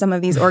 And how some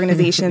of these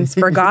organizations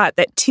forgot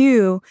that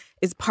 2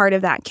 is part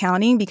of that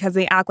counting because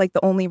they act like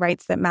the only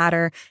rights that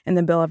matter in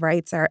the Bill of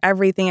Rights are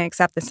everything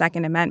except the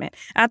Second Amendment.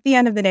 At the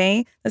end of the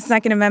day, the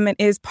Second Amendment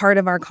is part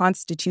of our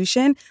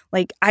Constitution.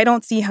 Like, I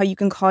don't see how you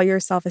can call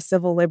yourself a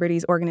civil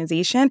liberties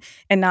organization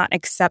and not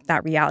accept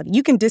that reality.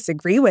 You can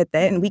disagree with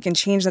it and we can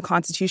change the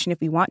Constitution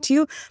if we want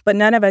to, but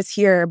none of us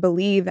here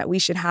believe that we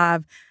should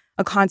have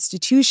a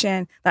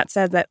constitution that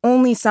says that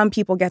only some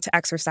people get to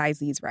exercise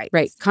these rights.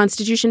 Right.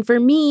 Constitution for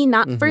me,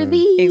 not for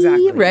thee.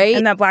 Exactly. Right.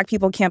 And that Black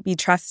people can't be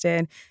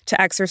trusted to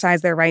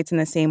exercise their rights in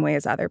the same way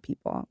as other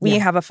people. We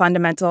have a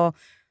fundamental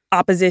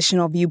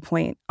oppositional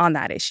viewpoint on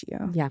that issue.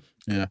 Yeah.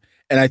 Yeah.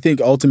 And I think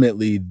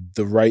ultimately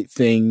the right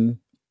thing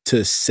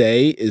to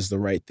say is the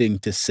right thing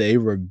to say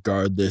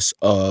regardless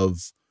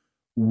of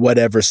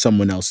whatever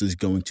someone else is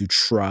going to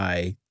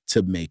try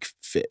to make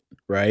fit,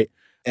 right?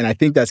 And I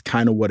think that's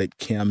kind of what it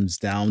comes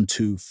down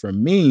to for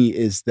me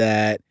is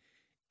that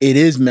it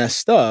is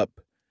messed up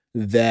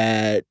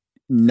that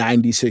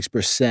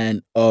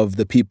 96% of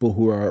the people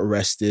who are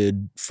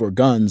arrested for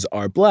guns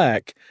are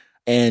Black,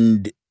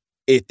 and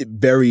it's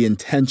very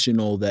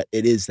intentional that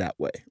it is that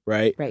way,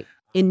 right? Right.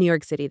 In New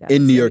York City, though.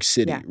 In New York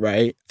City,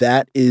 right?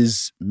 That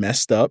is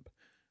messed up,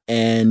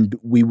 and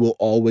we will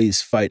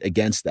always fight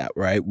against that,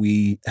 right?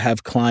 We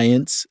have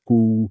clients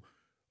who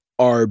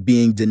are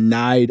being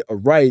denied a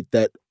right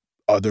that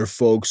other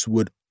folks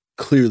would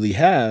clearly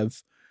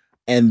have.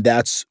 And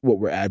that's what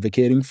we're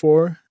advocating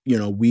for. You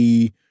know,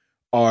 we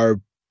are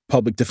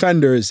public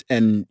defenders.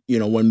 And, you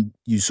know, when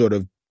you sort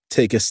of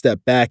take a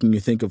step back and you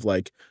think of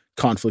like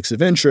conflicts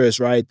of interest,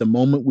 right? The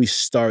moment we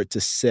start to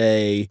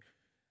say,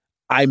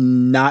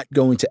 I'm not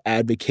going to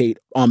advocate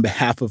on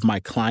behalf of my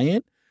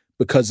client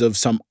because of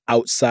some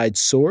outside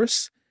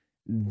source,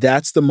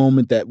 that's the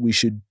moment that we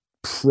should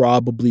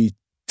probably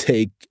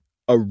take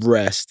a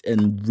rest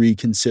and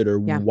reconsider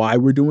why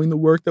we're doing the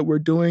work that we're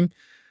doing,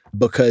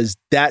 because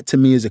that to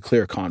me is a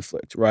clear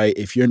conflict, right?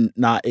 If you're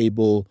not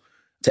able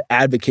to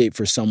advocate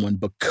for someone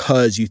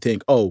because you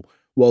think, oh,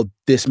 well,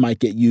 this might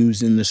get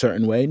used in a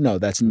certain way. No,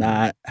 that's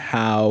not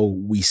how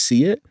we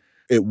see it.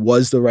 It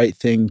was the right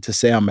thing to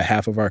say on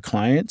behalf of our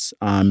clients,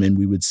 and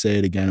we would say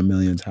it again a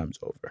million times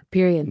over.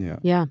 Period.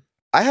 Yeah.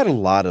 I had a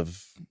lot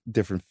of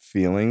different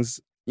feelings,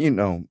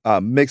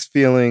 mixed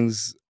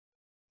feelings.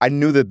 I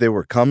knew that they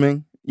were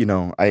coming.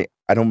 I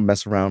don't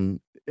mess around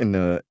in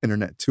the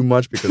internet too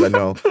much because I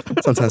know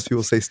sometimes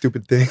people say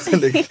stupid things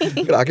and they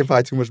can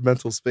occupy too much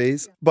mental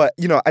space. But,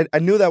 I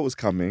knew that was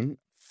coming.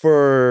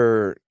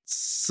 For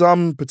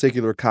some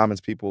particular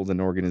comments people in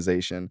the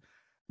organization,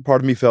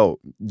 part of me felt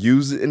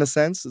used in a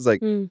sense. It's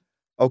like,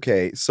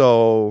 okay,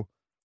 so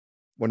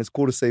when it's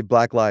cool to say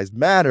Black Lives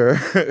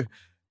Matter,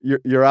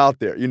 you're out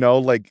there,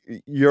 like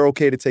you're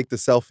okay to take the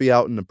selfie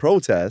out in the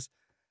protest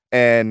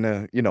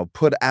and,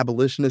 put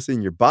abolitionists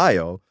in your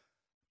bio.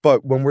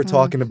 But when we're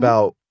talking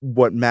about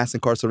what mass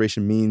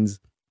incarceration means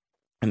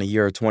in the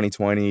year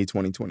 2020,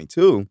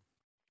 2022,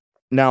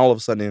 now all of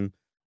a sudden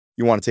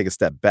you want to take a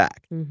step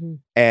back.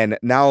 And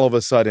now all of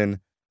a sudden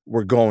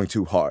we're going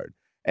too hard.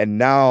 And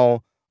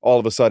now all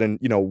of a sudden,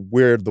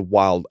 we're the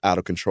wild, out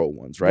of control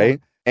ones, right?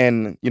 Yeah.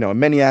 And, in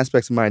many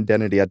aspects of my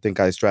identity, I think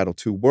I straddle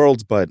two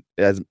worlds. But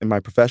as in my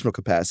professional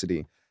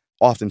capacity,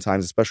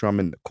 oftentimes, especially when I'm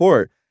in the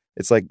court,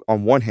 it's like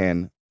on one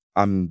hand,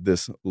 I'm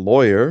this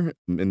lawyer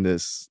in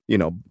this,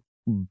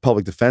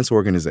 public defense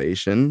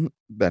organization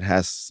that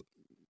has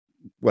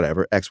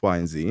whatever, X, Y,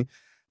 and Z.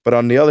 But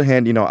on the other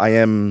hand, I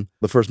am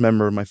the first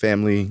member of my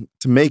family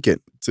to make it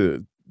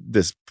to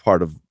this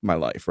part of my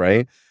life,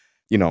 right?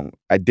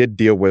 I did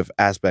deal with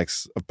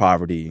aspects of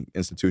poverty,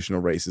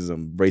 institutional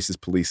racism,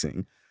 racist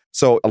policing.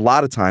 So a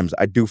lot of times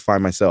I do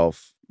find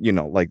myself,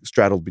 like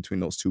straddled between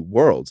those two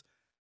worlds.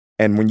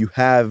 And when you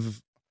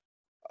have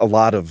a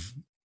lot of,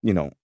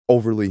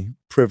 overly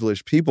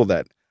privileged people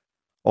that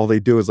all they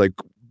do is like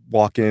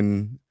walk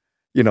in,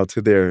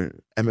 to their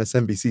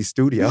MSNBC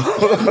studio,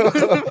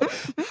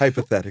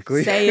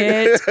 hypothetically.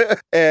 Say it.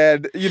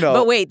 And,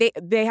 But wait,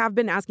 they have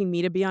been asking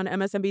me to be on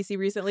MSNBC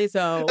recently,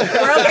 so we're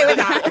okay with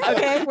that.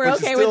 Okay, we're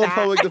okay with that. Still a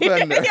public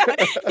defender.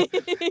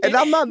 And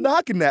I'm not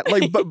knocking that.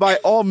 Like, but by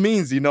all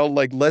means,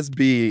 like, let's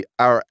be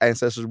our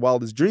ancestors'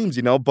 wildest dreams,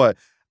 but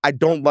I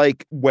don't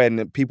like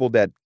when people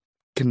that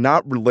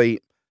cannot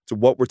relate to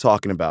what we're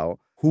talking about,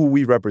 who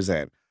we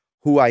represent,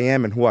 who I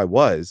am and who I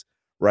was,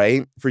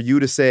 right? For you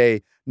to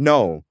say,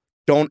 no,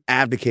 don't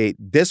advocate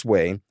this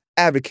way,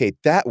 advocate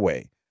that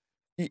way.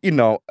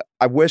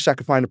 I wish I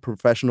could find a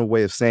professional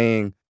way of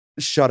saying,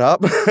 shut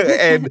up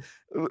and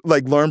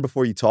like learn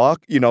before you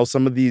talk.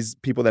 Some of these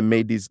people that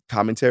made these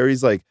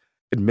commentaries, like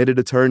admitted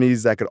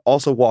attorneys that could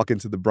also walk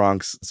into the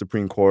Bronx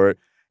Supreme Court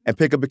and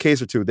pick up a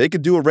case or two. They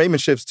could do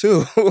arraignment shifts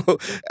too.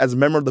 As a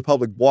member of the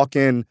public, walk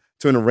in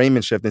to an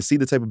arraignment shift and see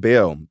the type of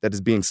bail that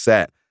is being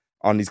set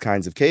on these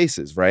kinds of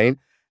cases, right?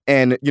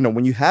 And,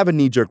 when you have a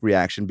knee-jerk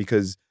reaction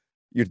because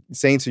you're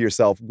saying to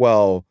yourself,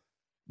 well,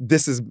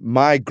 this is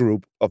my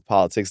group of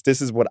politics.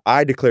 This is what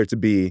I declare to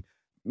be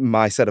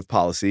my set of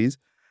policies.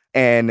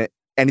 And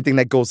anything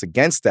that goes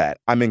against that,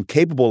 I'm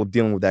incapable of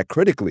dealing with that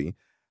critically.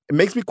 It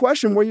makes me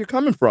question where you're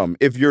coming from.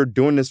 If you're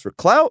doing this for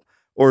clout,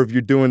 or if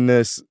you're doing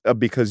this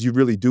because you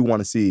really do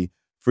want to see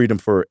freedom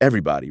for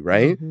everybody,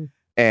 right? Mm-hmm.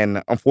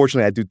 And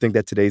unfortunately, I do think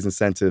that today's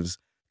incentives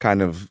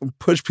kind of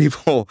push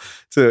people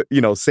to,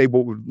 say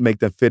what would make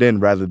them fit in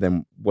rather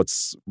than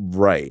what's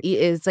right.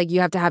 It's like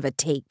you have to have a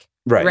take.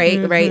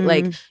 Right. Right.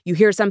 Like you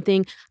hear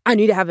something, I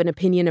need to have an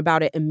opinion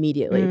about it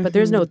immediately. But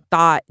there's no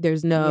thought,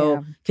 there's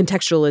no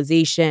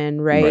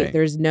contextualization, right?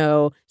 There's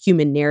no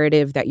human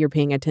narrative that you're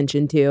paying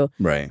attention to.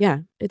 Right. Yeah,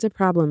 it's a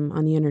problem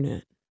on the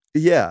internet.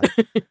 Yeah.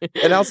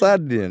 And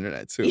outside of the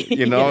internet too,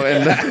 And,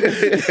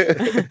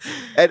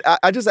 and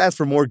I just ask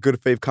for more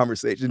good faith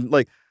conversation.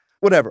 Like,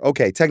 whatever.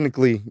 Okay,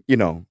 technically,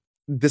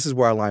 this is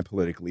where I line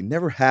politically.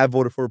 Never have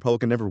voted for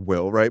Republican, never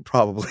will, right?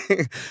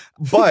 Probably.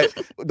 But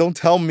don't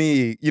tell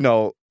me,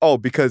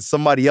 because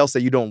somebody else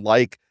that you don't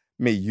like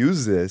may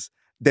use this,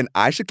 then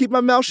I should keep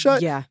my mouth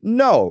shut? Yeah.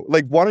 No.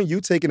 Like, why don't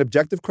you take an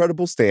objective,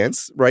 credible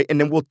stance, right? And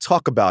then we'll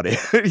talk about it,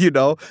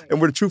 And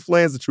where the truth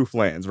lands, the truth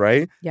lands,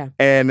 right? Yeah.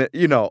 And,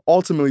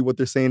 ultimately what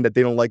they're saying that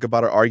they don't like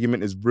about our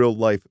argument is real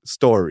life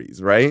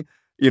stories, right?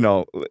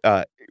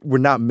 We're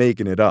not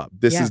making it up.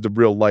 This is the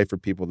real life for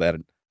people that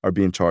are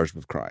being charged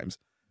with crimes.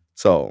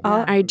 So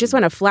I just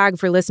want to flag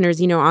for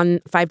listeners, on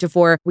 5 to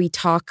 4, we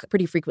talk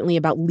pretty frequently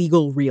about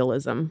legal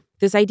realism.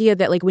 This idea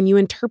that like when you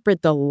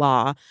interpret the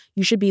law,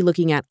 you should be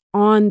looking at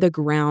on the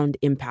ground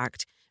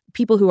impact.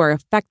 People who are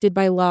affected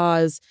by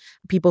laws,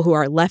 people who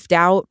are left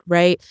out,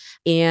 right?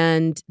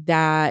 And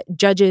that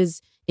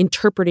judges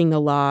interpreting the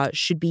law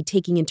should be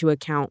taking into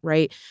account,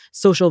 right,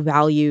 social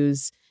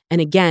values. And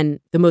again,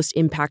 the most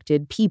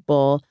impacted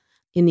people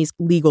in these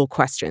legal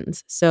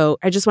questions. So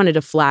I just wanted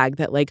to flag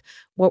that like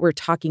what we're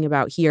talking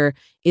about here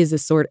is a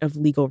sort of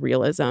legal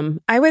realism.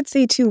 I would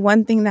say too,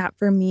 one thing that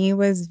for me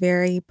was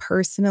very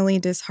personally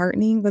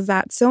disheartening was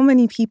that so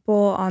many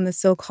people on the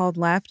so-called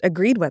left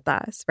agreed with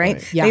us,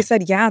 right? Yeah. They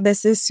said, yeah,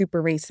 this is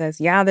super racist.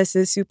 Yeah, this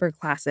is super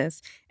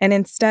classist. And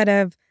instead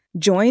of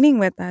joining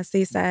with us,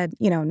 they said,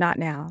 not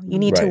now. You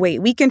need to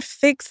wait. We can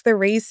fix the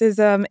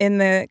racism in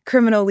the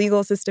criminal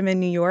legal system in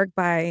New York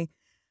by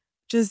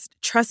just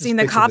trusting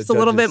the cops a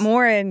little bit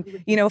more and,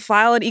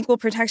 file an equal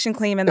protection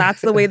claim. And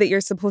that's the way that you're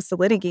supposed to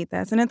litigate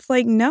this. And it's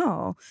like,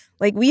 no,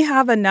 like we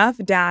have enough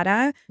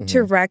data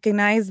to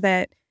recognize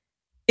that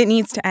it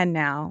needs to end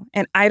now.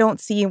 And I don't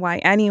see why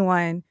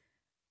anyone,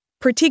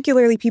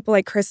 particularly people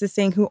like Chris is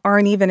saying, who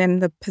aren't even in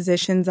the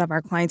positions of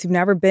our clients, who've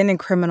never been in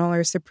criminal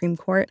or Supreme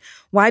Court,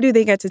 why do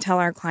they get to tell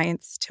our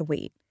clients to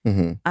wait?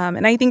 And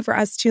I think for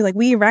us too, like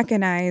we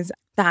recognize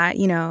that,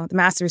 the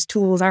master's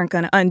tools aren't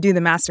going to undo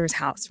the master's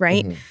house,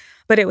 right?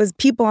 But it was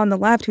people on the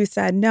left who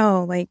said,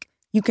 no, like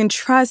you can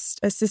trust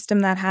a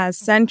system that has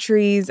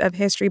centuries of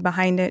history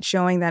behind it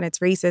showing that it's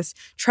racist.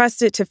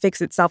 Trust it to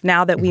fix itself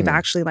now that we've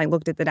actually like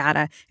looked at the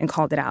data and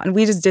called it out. And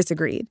we just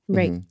disagreed.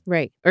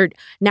 Right. Or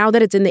now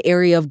that it's in the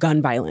area of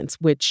gun violence,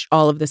 which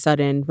all of the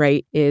sudden,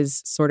 right,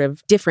 is sort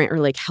of different or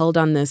like held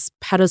on this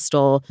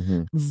pedestal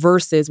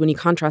versus when you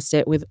contrast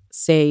it with,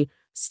 say,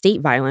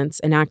 state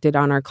violence enacted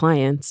on our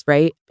clients,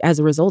 right, as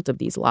a result of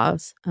these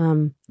laws.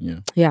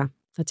 Yeah.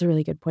 That's a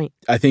really good point.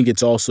 I think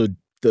it's also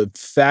the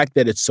fact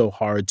that it's so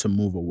hard to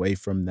move away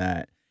from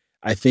that,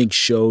 I think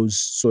shows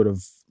sort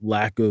of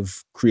lack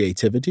of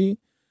creativity,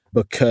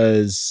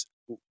 because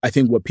I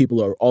think what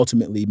people are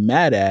ultimately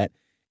mad at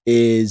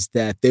is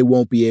that they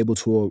won't be able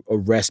to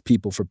arrest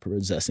people for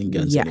possessing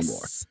guns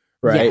anymore.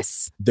 Right?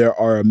 Yes. There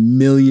are a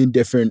million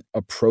different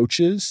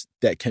approaches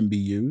that can be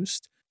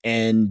used.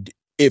 And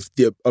if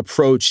the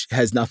approach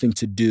has nothing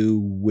to do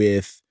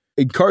with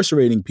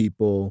incarcerating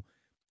people,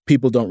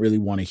 people don't really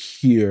want to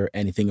hear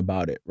anything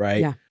about it,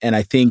 right? Yeah. And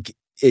I think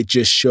it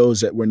just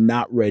shows that we're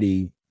not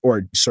ready,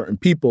 or certain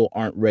people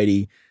aren't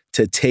ready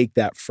to take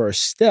that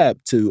first step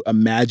to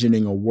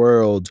imagining a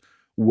world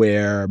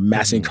where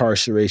mass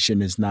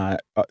incarceration is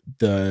not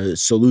the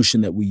solution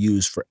that we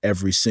use for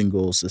every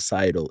single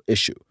societal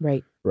issue.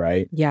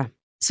 Right? Yeah.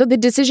 So the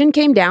decision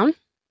came down.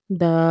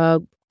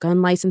 The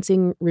gun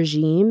licensing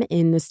regime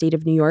in the state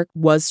of New York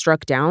was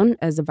struck down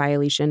as a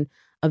violation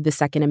of the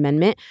Second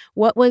Amendment.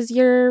 What was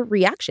your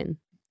reaction?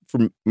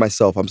 For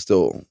myself, I'm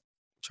still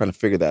trying to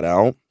figure that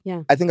out.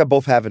 Yeah. I think I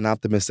both have an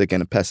optimistic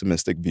and a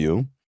pessimistic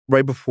view.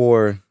 Right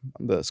before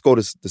the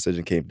SCOTUS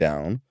decision came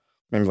down,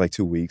 maybe like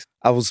 2 weeks,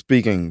 I was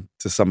speaking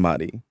to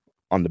somebody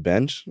on the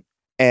bench,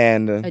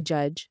 and a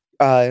judge.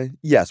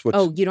 Yes. Which,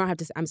 you don't have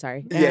to. I'm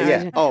sorry.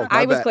 Yeah. Oh,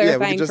 I was bad.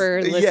 clarifying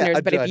for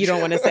listeners, but if you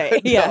don't want to say,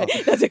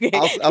 that's okay.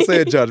 I'll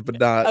say a judge, but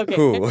not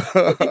who.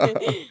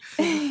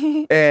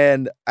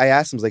 And I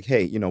asked him, like,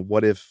 hey,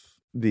 what if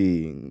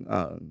the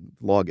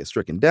law gets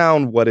stricken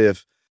down? What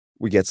if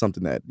we get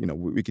something that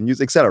we can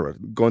use, et cetera?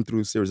 Going through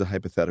a series of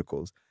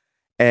hypotheticals,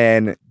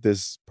 and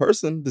this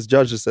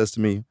judge just says to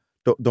me,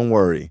 "Don't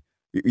worry.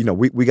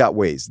 We got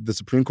ways. The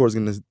Supreme Court is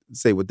going to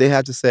say what they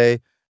have to say,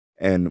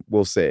 and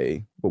we'll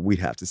say what we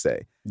have to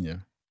say." Yeah.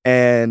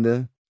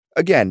 And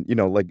again,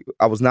 like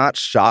I was not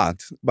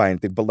shocked by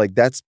anything, but like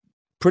that's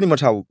pretty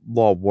much how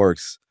law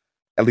works,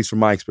 at least from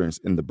my experience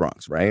in the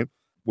Bronx, right?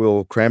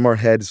 We'll cram our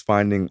heads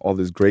finding all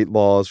these great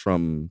laws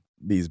from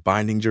these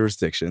binding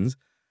jurisdictions.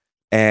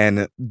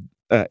 And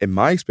in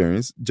my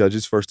experience,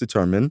 judges first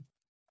determine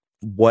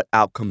what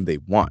outcome they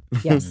want.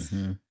 Yes.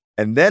 Mm-hmm.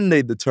 And then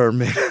they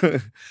determine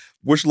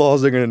which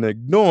laws they're going to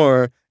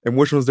ignore and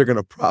which ones they're going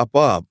to prop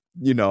up,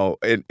 in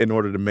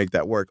order to make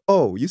that work.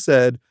 Oh, you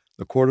said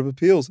the Court of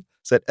Appeals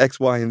said X,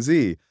 Y, and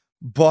Z.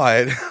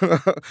 But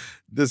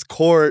this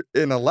court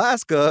in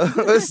Alaska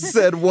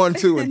said 1,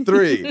 2, and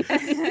 3.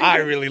 I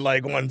really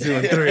like 1, 2,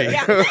 and 3.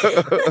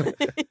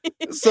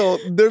 So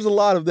there's a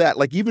lot of that.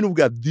 Like, even if we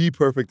got the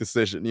perfect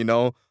decision,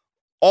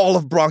 all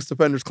of Bronx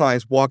Defenders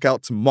clients walk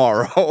out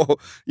tomorrow,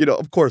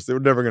 of course, they were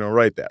never going to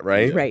write that,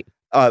 right? Right.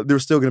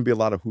 There's still going to be a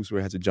lot of hoops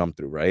we had to jump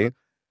through, right?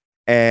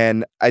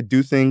 And I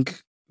do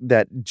think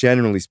that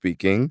generally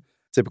speaking,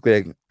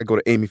 typically I go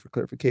to Amy for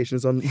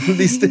clarifications on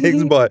these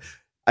things, but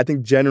I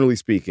think generally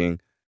speaking,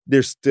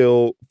 they're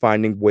still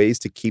finding ways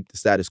to keep the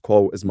status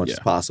quo as much as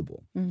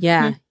possible.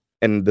 Yeah.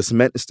 And the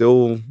cement is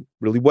still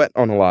really wet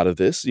on a lot of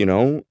this,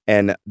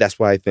 and that's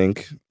why I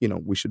think,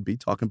 we should be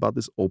talking about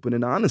this open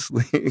and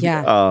honestly.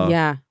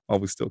 Yeah. While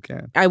we still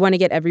can. I want to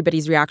get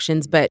everybody's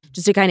reactions, but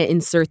just to kind of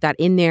insert that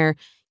in there,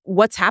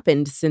 what's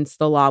happened since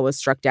the law was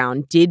struck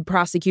down? Did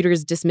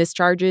prosecutors dismiss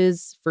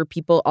charges for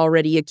people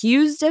already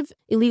accused of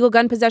illegal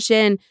gun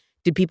possession?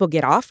 Did people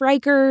get off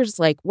Rikers?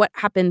 Like, what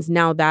happens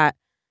now that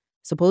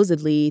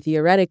supposedly,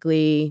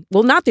 theoretically,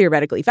 well, not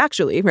theoretically,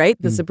 factually, right?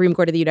 The Supreme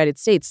Court of the United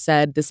States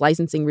said this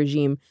licensing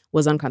regime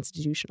was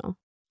unconstitutional.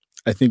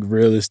 I think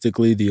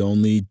realistically, the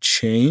only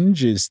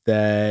change is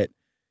that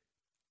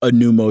a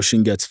new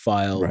motion gets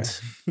filed.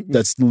 Right.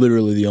 That's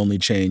literally the only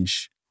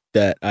change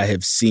that I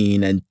have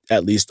seen, and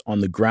at least on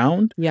the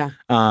ground,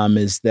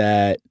 is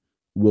that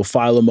we'll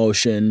file a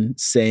motion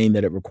saying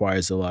that it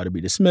requires the law to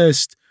be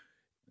dismissed.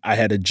 I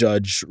had a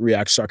judge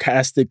react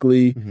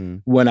sarcastically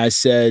when I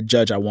said,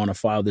 Judge, I want to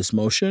file this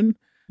motion.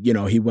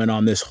 He went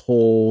on this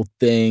whole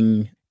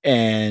thing,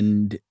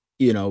 and,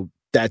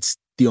 that's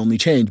the only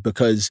change,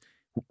 because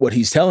what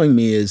he's telling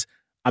me is,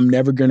 I'm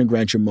never going to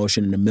grant your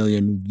motion in a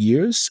million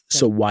years,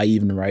 so why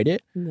even write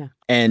it? Yeah.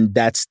 And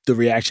that's the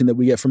reaction that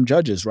we get from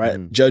judges,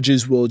 right?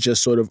 Judges will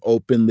just sort of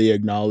openly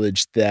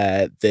acknowledge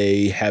that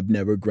they have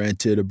never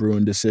granted a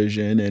Bruin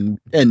decision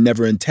and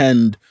never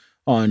intend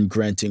on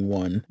granting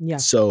one. Yeah.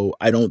 So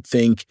I don't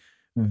think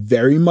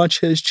very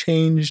much has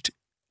changed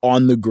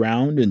on the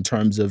ground in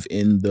terms of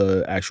in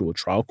the actual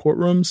trial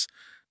courtrooms.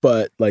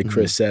 But like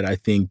Chris said, I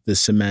think the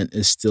cement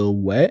is still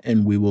wet,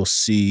 and we will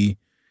see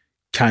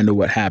kind of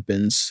what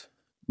happens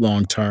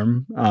long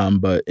term.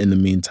 But in the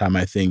meantime,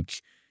 I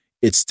think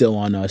it's still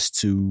on us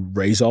to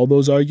raise all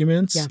those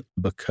arguments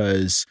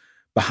because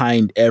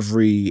behind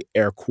every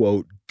air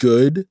quote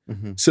good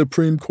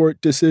Supreme Court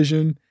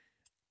decision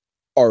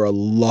are a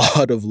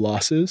lot of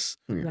losses,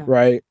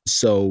 right?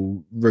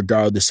 So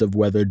regardless of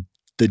whether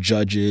the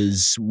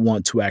judges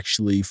want to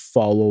actually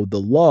follow the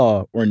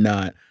law or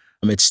not,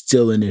 it's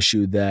still an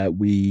issue that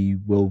we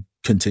will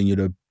continue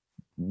to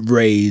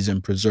raise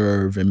and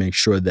preserve and make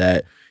sure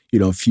that,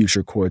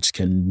 future courts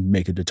can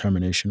make a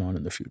determination on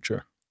in the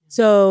future.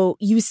 So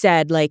you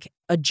said, like,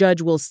 a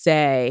judge will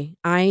say,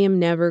 I am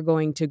never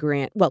going to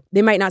grant, well,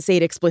 they might not say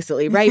it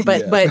explicitly, right?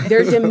 But but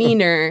their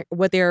demeanor,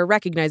 what they're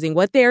recognizing,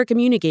 what they're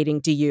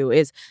communicating to you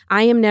is,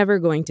 I am never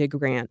going to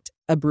grant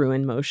a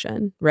Bruin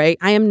motion, right?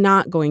 I am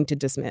not going to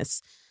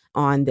dismiss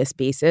on this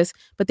basis.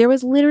 But there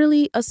was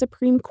literally a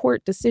Supreme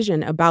Court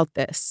decision about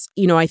this.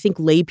 I think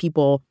lay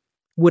people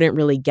wouldn't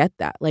really get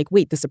that. Like,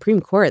 wait, the Supreme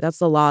Court, that's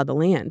the law of the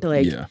land.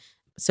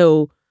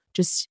 So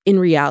just in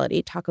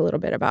reality, talk a little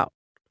bit about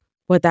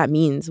what that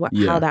means,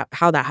 how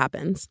that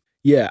happens.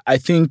 Yeah, I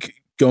think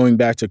going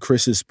back to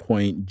Chris's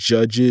point,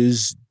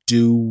 judges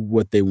do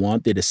what they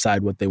want. They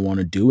decide what they want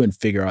to do and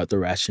figure out the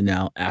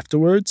rationale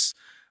afterwards.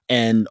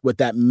 And what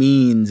that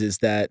means is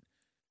that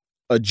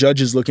a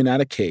judge is looking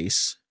at a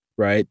case,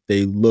 right?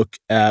 They look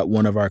at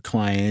one of our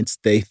clients.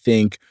 They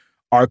think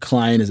our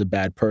client is a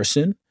bad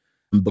person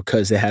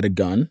because they had a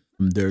gun.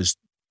 There's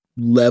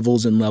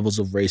levels and levels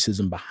of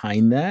racism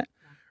behind that,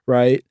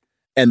 right?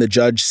 And the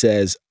judge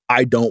says,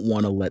 I don't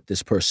want to let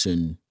this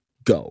person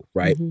go,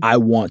 right? I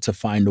want to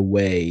find a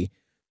way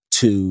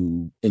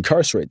to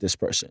incarcerate this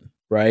person,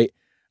 right?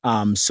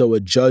 So a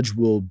judge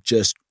will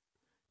just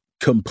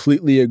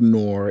completely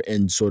ignore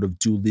and sort of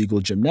do legal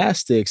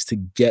gymnastics to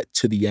get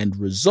to the end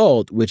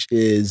result, which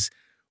is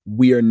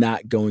we are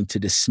not going to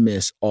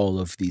dismiss all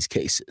of these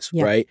cases,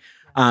 right?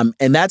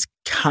 And that's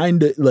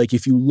kind of like,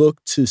 if you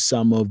look to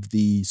some of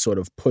the sort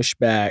of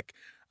pushback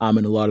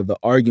and a lot of the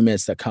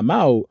arguments that come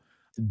out,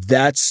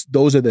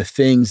 those are the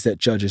things that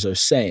judges are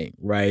saying,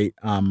 right?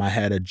 I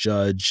had a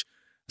judge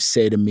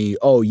say to me,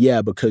 oh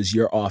yeah, because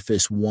your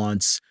office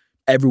wants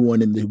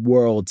everyone in the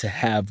world to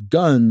have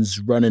guns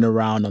running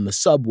around on the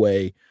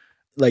subway.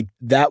 Like,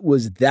 that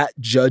was that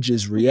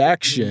judge's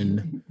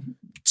reaction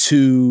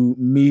to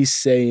me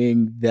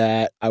saying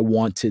that I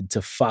wanted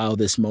to file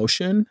this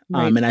motion.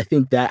 Right. And I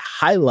think that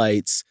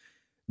highlights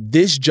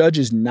this judge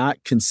is not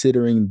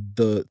considering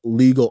the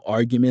legal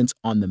arguments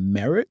on the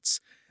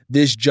merits.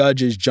 This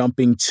judge is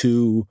jumping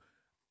to,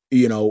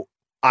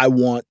 I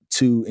want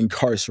to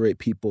incarcerate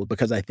people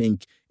because I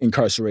think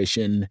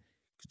incarceration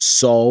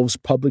solves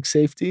public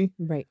safety.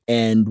 Right.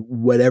 And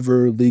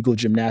whatever legal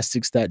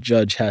gymnastics that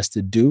judge has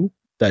to do,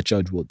 that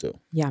judge will do.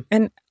 Yeah.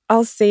 And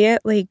I'll say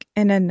it like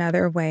in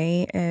another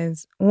way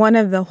is one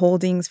of the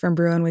holdings from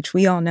Bruin, which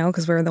we all know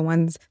because we're the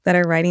ones that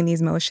are writing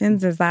these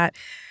motions, is that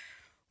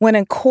when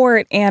a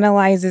court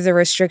analyzes a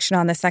restriction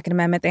on the Second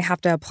Amendment, they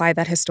have to apply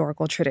that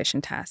historical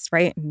tradition test,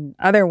 right? And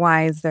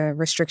otherwise, the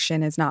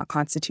restriction is not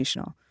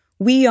constitutional.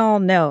 We all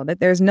know that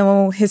there's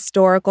no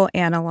historical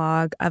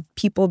analog of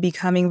people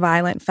becoming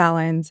violent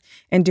felons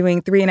and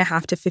doing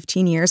 3.5 to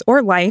 15 years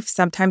or life,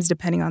 sometimes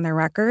depending on their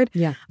record,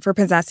 for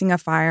possessing a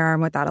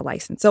firearm without a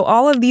license. So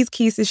all of these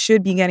cases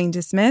should be getting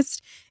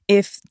dismissed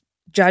if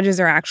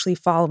judges are actually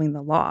following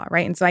the law,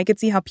 right? And so I could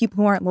see how people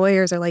who aren't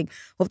lawyers are like,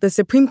 well, if the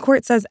Supreme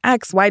Court says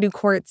X, why do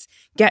courts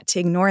get to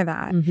ignore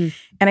that? Mm-hmm.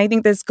 And I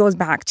think this goes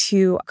back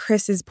to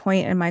Chris's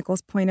point and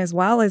Michael's point as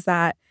well, is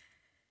that,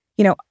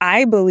 you know,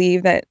 I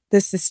believe that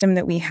the system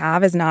that we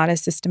have is not a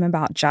system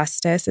about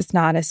justice. It's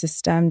not a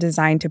system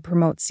designed to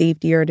promote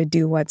safety or to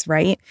do what's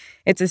right.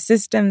 It's a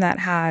system that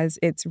has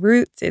its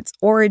roots, its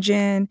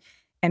origin,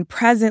 and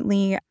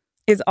presently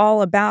is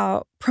all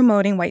about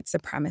promoting white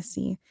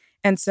supremacy.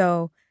 And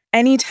so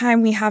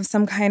anytime we have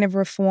some kind of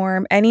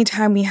reform,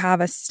 anytime we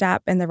have a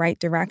step in the right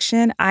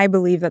direction, I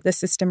believe that the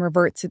system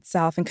reverts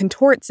itself and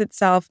contorts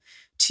itself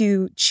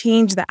to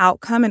change the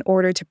outcome in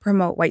order to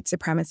promote white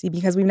supremacy,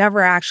 because we've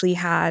never actually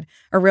had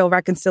a real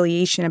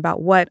reconciliation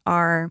about what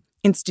our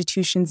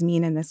institutions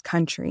mean in this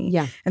country.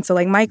 Yeah. And so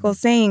like Michael's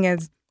saying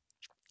is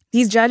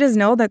these judges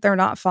know that they're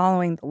not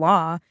following the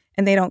law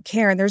and they don't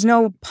care. There's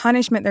no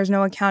punishment, there's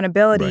no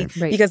accountability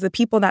because the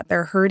people that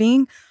they're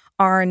hurting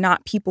are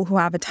not people who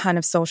have a ton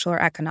of social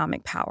or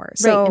economic power.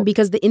 So, right. And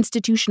because the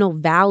institutional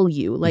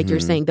value, like you're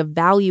saying, the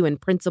value and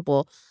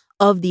principle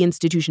of the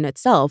institution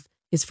itself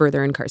is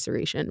further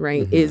incarceration,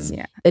 right? Is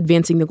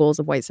advancing the goals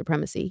of white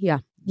supremacy. Yeah.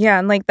 Yeah.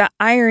 And like the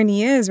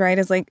irony is, right,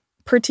 is like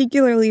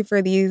particularly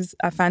for these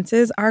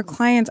offenses, our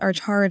clients are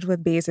charged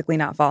with basically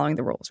not following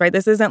the rules, right?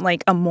 This isn't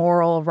like a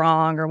moral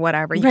wrong or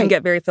whatever. You can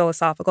get very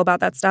philosophical about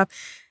that stuff.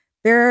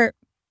 They're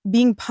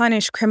being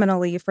punished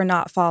criminally for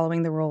not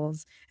following the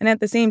rules. And at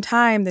the same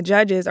time, the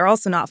judges are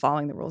also not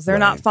following the rules. They're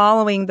not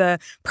following the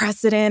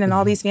precedent and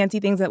all these fancy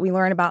things that we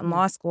learn about in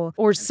law school.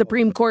 Or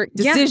Supreme Court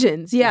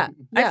decisions. Yeah.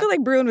 I feel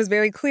like Bruin was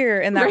very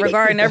clear in that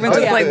regard. And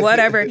everyone's just like,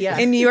 whatever.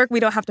 In New York, we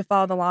don't have to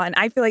follow the law. And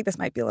I feel like this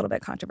might be a little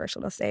bit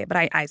controversial to say, but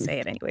I say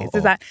it anyways.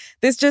 Is that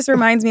this just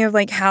reminds me of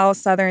like how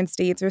southern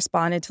states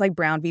responded to like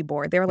Brown v.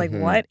 Board. They were like,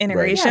 what?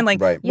 Integration?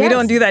 Like, we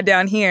don't do that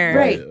down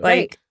here.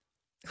 Like,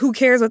 who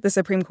cares what the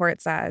Supreme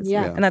Court says?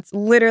 And that's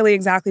literally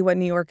exactly what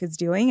New York is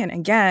doing. And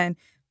again,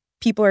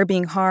 people are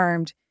being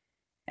harmed.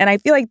 And I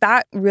feel like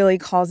that really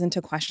calls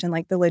into question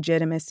like the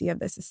legitimacy of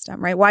the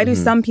system, right? Why do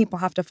some people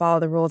have to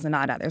follow the rules and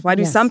not others? Why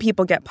do some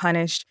people get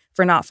punished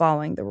for not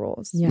following the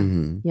rules?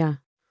 Yeah.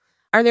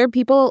 Are there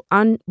people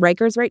on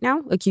Rikers right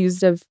now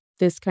accused of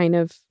this kind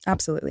of?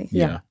 Absolutely.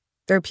 Yeah.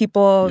 There are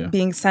people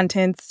being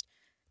sentenced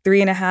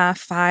 3.5,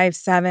 5,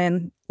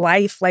 7,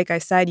 life. Like I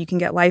said, you can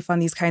get life on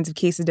these kinds of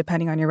cases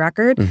depending on your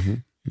record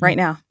right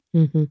now.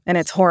 And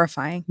it's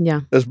horrifying.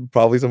 Yeah. There's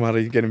probably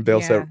somebody getting bail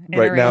set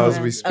right now as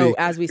we speak. Oh,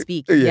 as we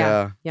speak.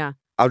 Yeah.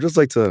 I'd just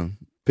like to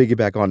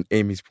piggyback on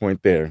Amy's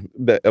point there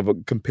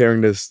of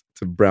comparing this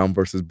to Brown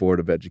versus Board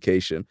of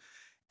Education.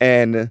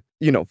 And,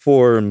 you know,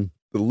 for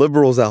the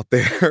liberals out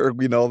there,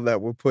 you know,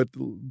 that will put the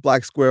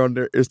black square on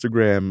their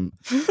Instagram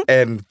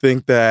and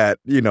think that,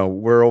 you know,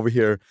 we're over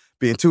here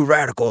being too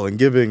radical and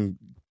giving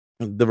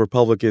the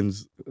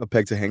Republicans a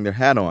peg to hang their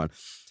hat on,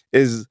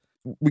 is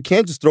we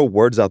can't just throw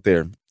words out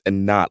there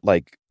and not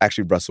like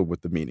actually wrestle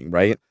with the meaning,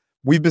 right?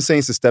 We've been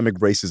saying systemic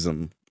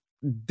racism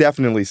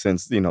definitely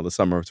since, you know, the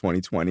summer of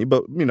 2020,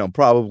 but, you know,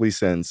 probably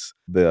since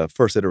the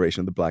first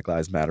iteration of the Black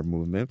Lives Matter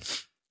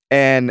movement.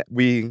 And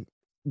we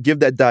give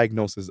that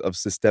diagnosis of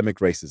systemic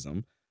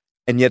racism,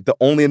 and yet the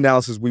only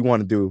analysis we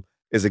want to do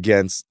is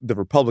against the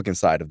Republican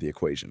side of the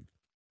equation.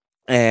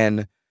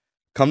 And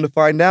come to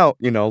find out,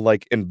 you know,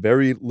 like in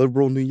very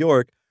liberal New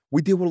York,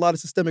 we deal with a lot of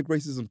systemic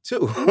racism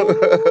too.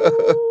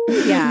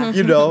 Yeah.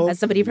 You know? As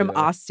somebody from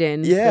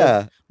Austin.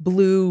 Yeah. The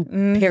blue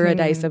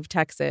paradise of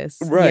Texas.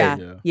 Right.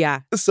 Yeah.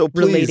 So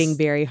please relating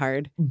very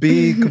hard.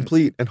 Be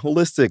complete and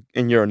holistic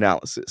in your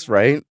analysis,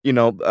 right? You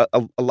know,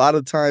 a lot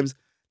of times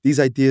these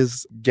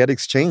ideas get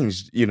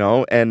exchanged, you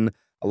know, and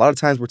a lot of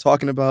times we're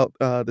talking about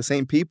the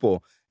same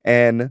people.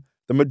 And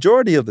the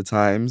majority of the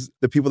times,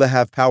 the people that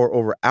have power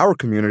over our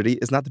community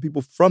is not the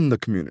people from the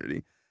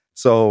community.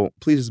 So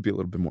please just be a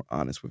little bit more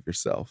honest with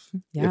yourself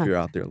if you're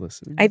out there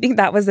listening. I think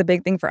that was the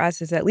big thing for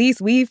us, is at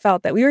least we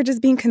felt that we were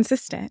just being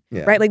consistent,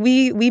 right? Like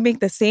we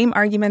make the same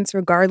arguments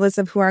regardless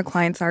of who our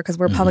clients are, because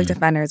we're public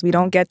defenders. We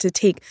don't get to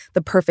take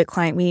the perfect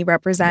client. We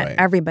represent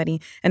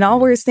everybody. And all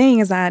we're saying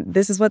is that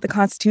this is what the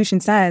Constitution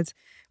says.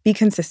 Be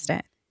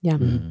consistent. Yeah.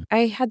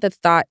 I had the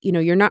thought, you know,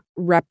 you're not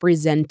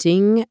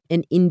representing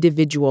an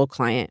individual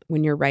client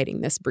when you're writing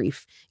this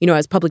brief. You know,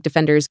 as public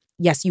defenders,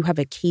 yes, you have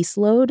a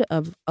caseload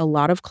of a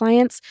lot of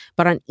clients,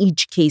 but on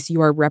each case, you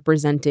are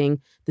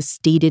representing the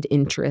stated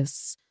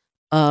interests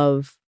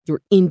of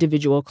your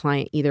individual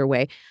client either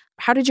way.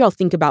 How did y'all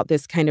think about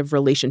this kind of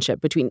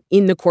relationship between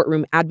in the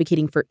courtroom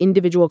advocating for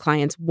individual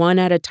clients one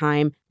at a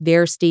time,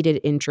 their stated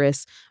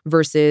interests,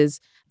 versus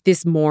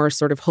this more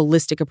sort of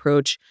holistic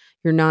approach?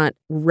 You're not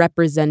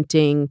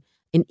representing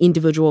an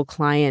individual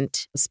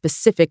client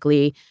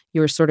specifically.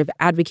 You're sort of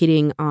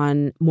advocating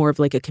on more of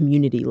like a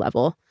community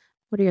level.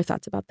 What are your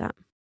thoughts about that?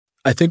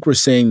 I think we're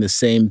saying the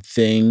same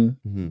thing,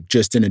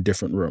 just in a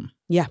different room.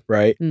 Yeah.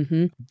 Right?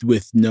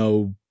 With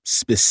no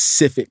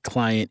specific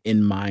client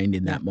in mind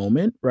in that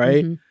moment,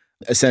 right?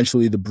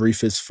 Essentially, the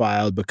brief is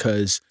filed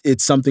because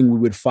it's something we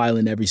would file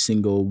in every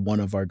single one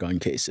of our gun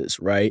cases,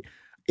 right?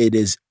 It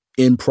is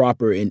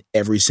improper in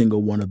every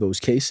single one of those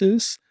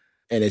cases.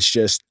 And it's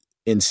just,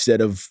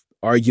 instead of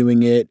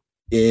arguing it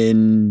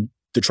in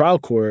the trial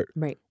court,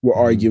 we're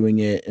arguing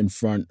it in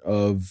front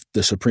of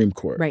the Supreme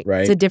Court,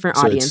 right? It's a different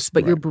audience,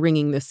 but you're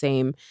bringing the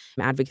same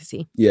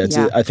advocacy.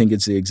 I think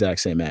it's the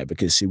exact same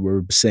advocacy.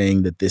 We're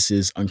saying that this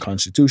is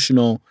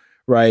unconstitutional,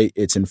 right?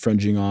 It's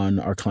infringing on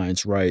our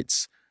clients'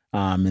 rights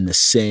in the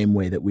same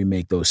way that we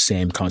make those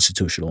same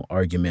constitutional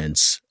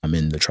arguments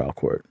in the trial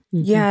court.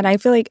 Yeah, and I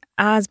feel like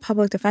as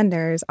public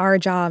defenders, our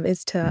job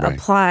is to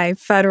apply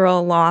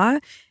federal law.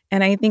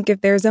 And I think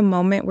if there's a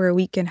moment where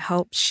we can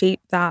help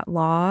shape that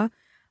law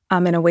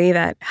in a way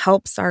that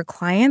helps our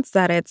clients,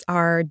 that it's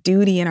our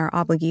duty and our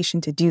obligation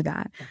to do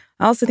that.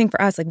 I also think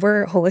for us, like,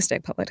 we're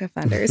holistic public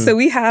defenders. So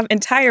we have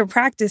entire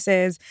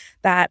practices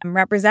that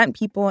represent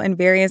people in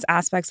various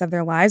aspects of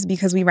their lives,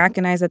 because we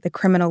recognize that the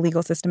criminal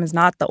legal system is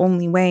not the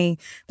only way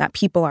that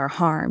people are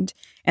harmed.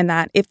 And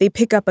that if they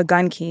pick up a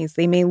gun case,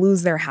 they may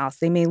lose their house,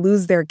 they may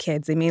lose their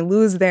kids, they may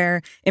lose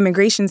their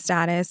immigration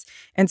status.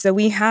 And so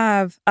we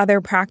have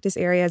other practice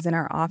areas in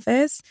our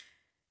office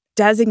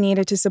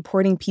designated to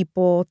supporting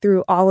people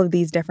through all of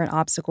these different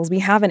obstacles. We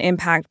have an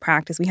impact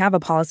practice. We have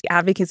a policy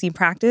advocacy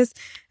practice.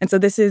 And so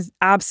this is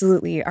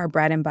absolutely our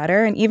bread and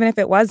butter. And even if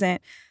it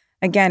wasn't,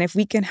 again, if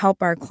we can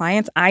help our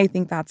clients, I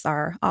think that's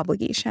our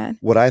obligation.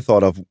 What I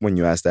thought of when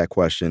you asked that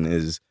question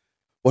is,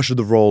 what should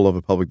the role of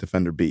a public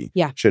defender be?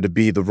 Yeah. Should it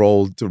be the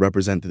role to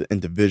represent the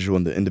individual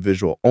and the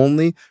individual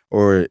only,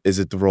 or is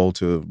it the role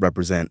to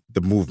represent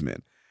the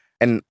movement?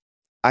 And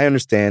I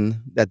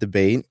understand that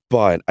debate,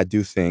 but I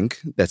do think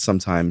that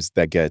sometimes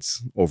that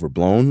gets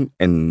overblown,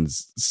 and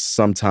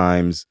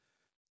sometimes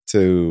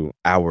to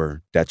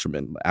our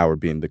detriment, our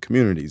being the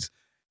communities.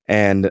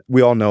 And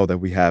we all know that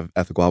we have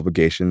ethical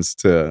obligations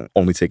to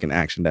only take an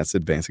action that's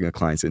advancing a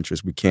client's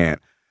interest. We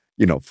can't,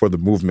 for the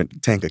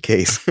movement, tank a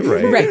case,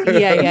 right? Right.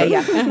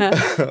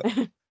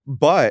 Yeah.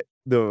 But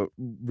the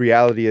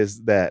reality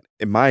is that,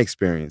 in my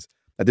experience,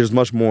 that there's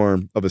much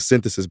more of a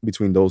synthesis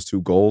between those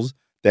two goals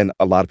than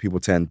a lot of people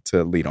tend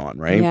to lead on,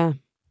 right? Yeah.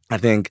 I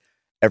think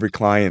every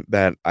client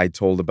that I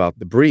told about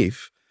the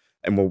brief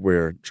and what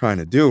we're trying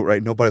to do,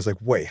 right? Nobody's like,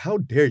 wait, how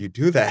dare you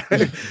do that?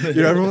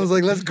 Everyone's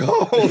like, let's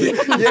go.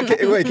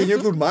 Wait, can you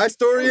include my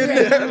story in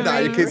there? Nah,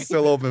 your case's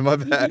still open, my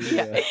bad.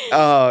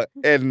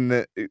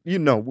 And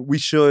we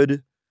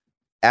should,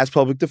 as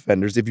public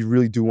defenders, if you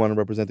really do want to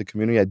represent the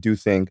community, I do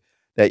think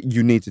that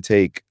you need to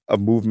take a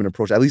movement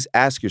approach. At least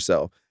ask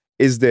yourself,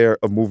 is there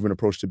a movement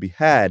approach to be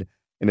had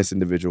in this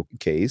individual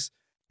case?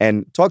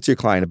 And talk to your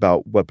client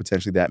about what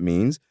potentially that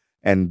means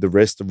and the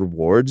risks, the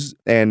rewards.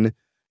 And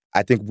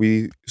I think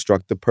we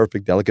struck the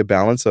perfect delicate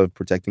balance of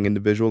protecting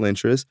individual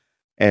interests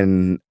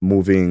and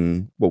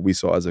moving what we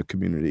saw as a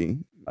community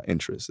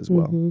interest as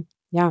well.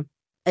 Yeah.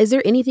 Is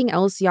there anything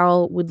else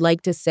y'all would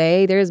like to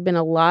say? There's been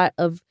a lot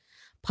of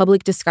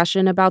public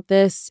discussion about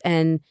this.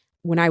 And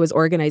when I was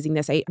organizing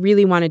this, I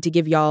really wanted to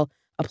give y'all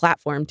a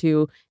platform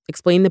to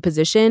explain the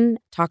position,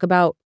 talk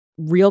about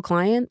real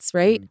clients,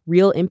 right?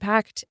 Real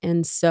impact.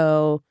 And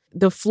so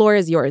the floor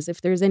is yours. If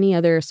there's any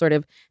other sort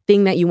of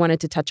thing that you wanted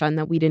to touch on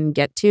that we didn't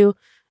get to,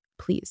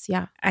 please.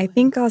 Yeah. I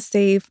think I'll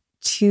save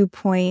 2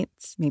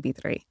 points, maybe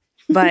 3.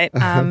 But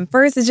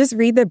first is just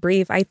read the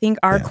brief. I think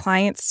our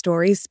clients'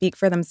 stories speak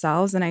for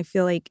themselves. And I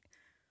feel like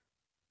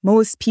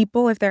most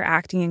people, if they're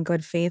acting in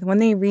good faith, when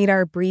they read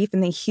our brief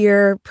and they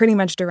hear pretty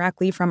much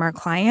directly from our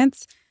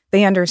clients,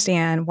 they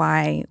understand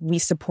why we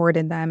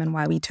supported them and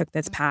why we took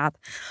this path.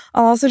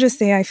 I'll also just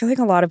say, I feel like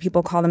a lot of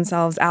people call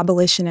themselves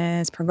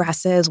abolitionists,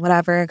 progressives,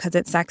 whatever, because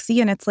it's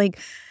sexy. And it's like,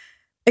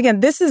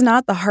 again, this is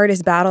not the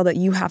hardest battle that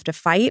you have to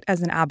fight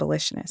as an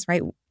abolitionist,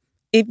 right?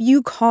 If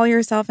you call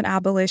yourself an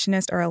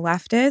abolitionist or a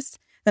leftist,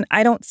 then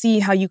I don't see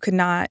how you could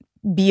not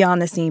be on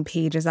the same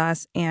page as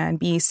us and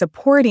be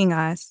supporting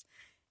us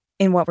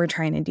in what we're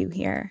trying to do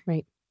here.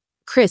 Right.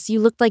 Chris, you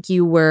looked like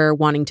you were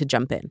wanting to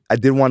jump in. I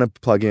did want to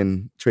plug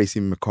in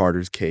Tracy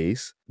McCarter's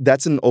case.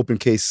 That's an open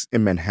case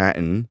in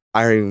Manhattan.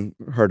 I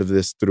heard of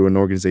this through an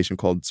organization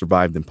called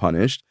Survived and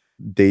Punished.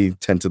 They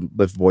tend to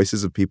lift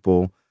voices of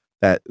people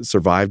that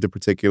survived a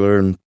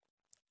particular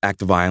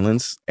act of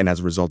violence, and as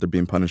a result, they're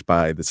being punished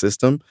by the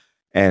system.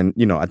 And,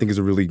 I think it's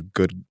a really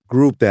good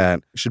group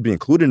that should be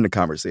included in the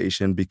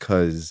conversation,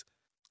 because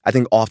I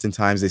think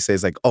oftentimes they say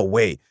it's like, oh,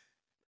 wait,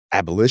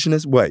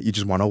 abolitionists? What? You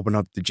just want to open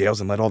up the jails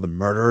and let all the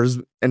murderers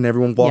and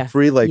everyone walk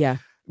free? Like,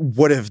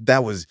 what if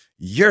that was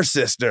your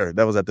sister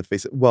that was at the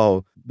face?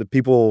 Well, the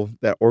people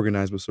that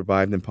organized with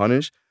Survived and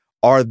Punished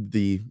are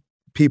the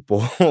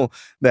people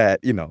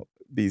that,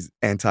 these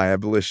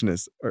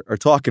anti-abolitionists are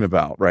talking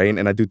about, right?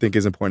 And I do think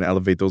it's important to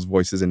elevate those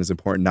voices, and it's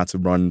important not to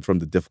run from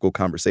the difficult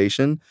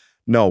conversation.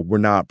 No, we're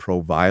not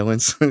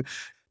pro-violence.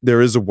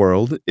 There is a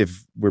world,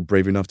 if we're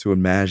brave enough to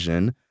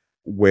imagine,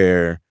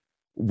 where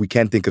we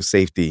can think of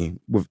safety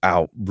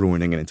without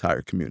ruining an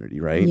entire community,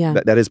 right? Yeah.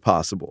 That is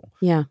possible.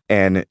 Yeah.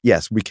 And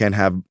yes, we can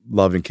have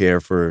love and care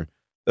for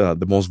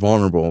the most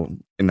vulnerable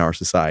in our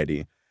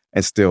society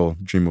and still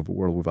dream of a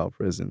world without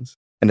prisons.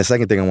 And the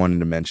second thing I wanted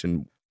to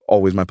mention,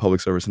 always my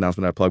public service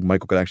announcement I plug,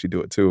 Michael could actually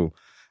do it too.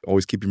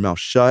 Always keep your mouth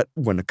shut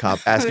when the cop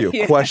asks you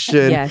a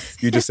question. Yes.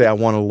 You just say, I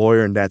want a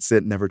lawyer, and that's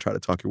it. Never try to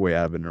talk your way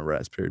out of an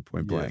arrest, period,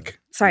 point blank.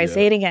 Sorry,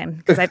 say it again,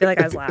 because I feel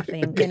like I was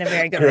laughing in a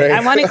very good way.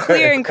 I want it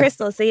clear and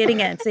crystal. Say it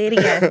again. Say it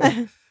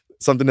again.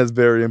 Something that's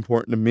very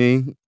important to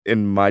me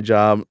in my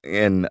job,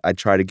 and I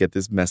try to get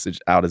this message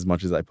out as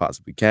much as I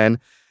possibly can.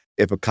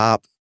 If a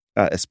cop,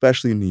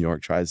 especially in New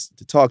York, tries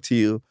to talk to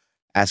you,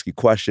 ask you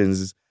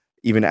questions,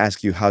 even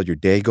ask you how's your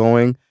day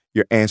going,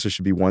 your answer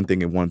should be one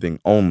thing and one thing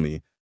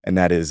only, and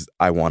that is,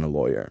 I want a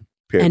lawyer.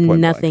 Period, And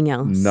point nothing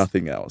blank. else.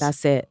 Nothing else.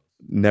 That's it.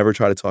 Never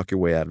try to talk your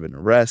way out of an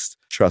arrest.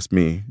 Trust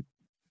me,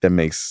 that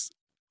makes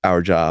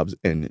our jobs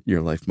and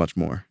your life much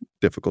more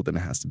difficult than it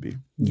has to be.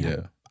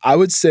 Yeah. I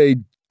would say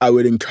I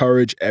would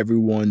encourage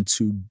everyone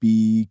to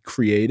be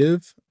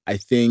creative. I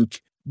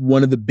think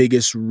one of the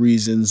biggest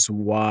reasons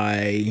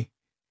why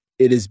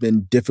it has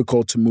been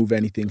difficult to move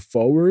anything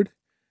forward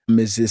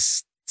is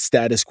this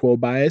status quo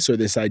bias, or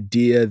this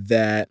idea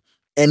that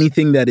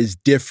anything that is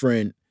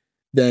different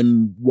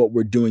than what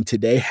we're doing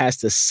today has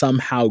to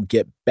somehow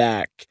get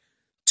back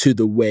to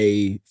the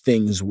way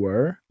things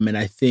were. I mean,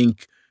 I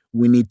think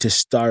we need to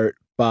start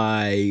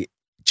by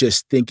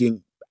just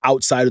thinking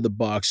outside of the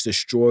box,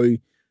 destroy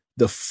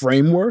the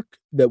framework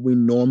that we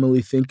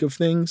normally think of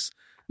things.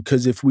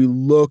 Because if we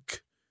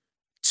look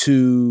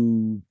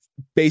to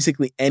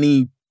basically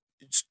any,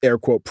 air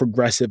quote,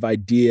 progressive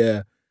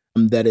idea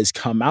that has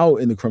come out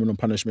in the criminal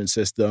punishment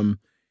system,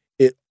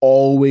 it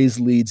always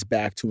leads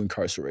back to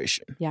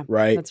incarceration. Yeah,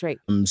 right? That's right.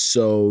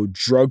 So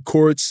drug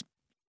courts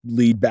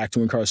lead back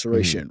to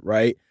incarceration,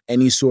 right?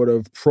 Any sort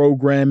of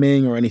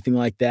programming or anything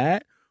like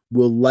that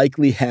will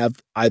likely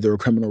have either a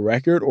criminal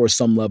record or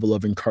some level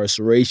of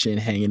incarceration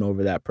hanging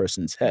over that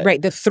person's head.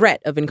 Right. The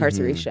threat of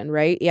incarceration,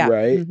 right? Yeah.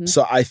 Right. Mhm.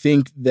 So I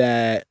think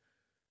that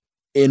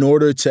in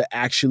order to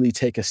actually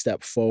take a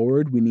step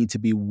forward, we need to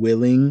be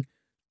willing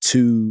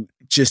to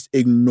just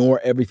ignore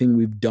everything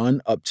we've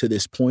done up to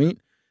this point,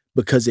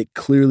 because it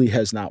clearly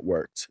has not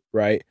worked,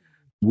 right?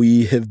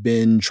 We have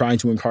been trying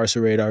to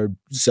incarcerate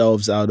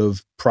ourselves out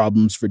of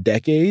problems for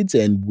decades,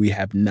 and we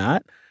have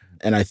not.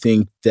 And I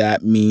think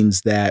that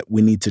means that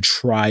we need to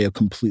try a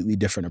completely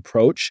different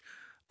approach.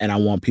 And I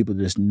want people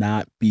to just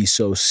not be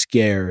so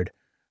scared,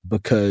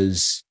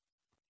 because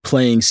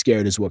playing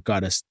scared is what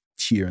got us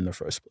here in the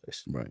first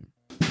place. Right.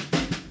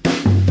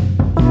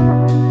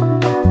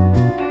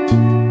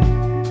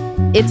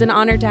 It's an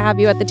honor to have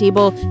you at the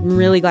table. I'm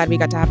really glad we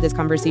got to have this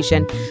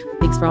conversation.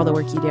 Thanks for all the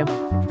work you do.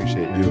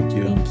 Appreciate you. Thank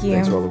you. Thank you.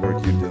 Thanks for all the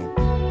work you do.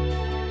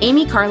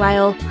 Amy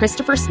Carlisle,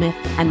 Christopher Smith,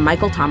 and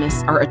Michael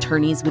Thomas are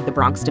attorneys with the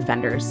Bronx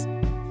Defenders.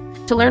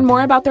 To learn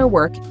more about their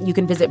work, you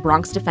can visit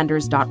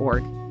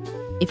bronxdefenders.org.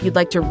 If you'd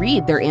like to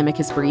read their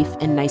amicus brief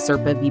in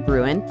NYSERPA v.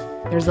 Bruin,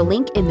 there's a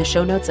link in the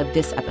show notes of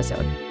this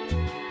episode.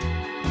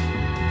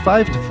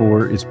 5 to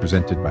 4 is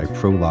presented by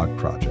Prologue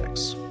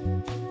Projects.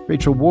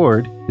 Rachel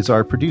Ward is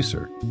our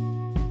producer.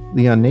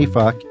 Leon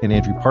Nafok and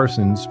Andrew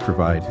Parsons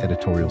provide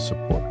editorial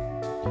support.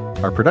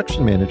 Our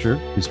production manager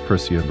is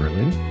Persia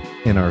Verlin,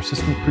 and our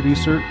assistant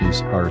producer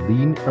is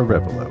Arlene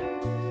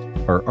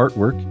Arevalo. Our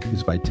artwork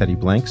is by Teddy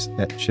Blanks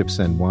at Chips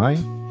NY,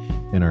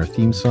 and our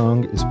theme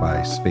song is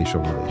by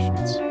Spatial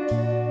Relations.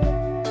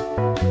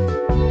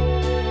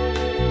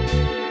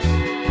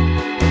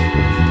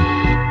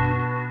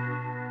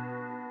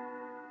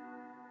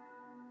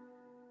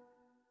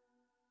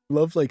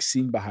 Love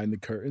seeing behind the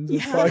curtains of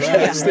Yeah.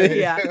 podcasting.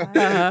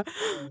 Yeah.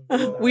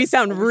 We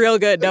sound real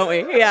good, don't we?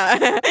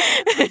 Yeah.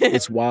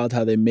 It's wild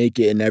how they make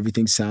it and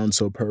everything sounds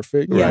so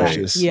perfect. Yeah. It's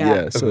just,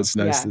 Yeah. so it's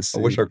nice Yeah. to see.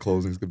 I wish our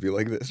closings could be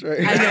like this, right?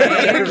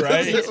 I know,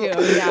 Right? Me too,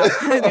 yeah.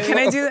 Can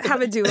I have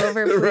a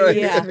do-over, please? Right.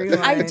 Yeah. everyone?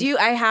 I do.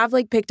 I have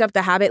picked up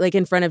the habit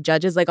in front of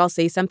judges. I'll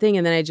say something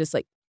and then I just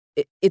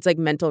it's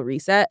mental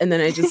reset, and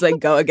then I just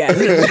go again.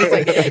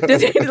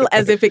 It's just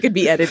as if it could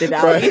be edited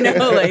out,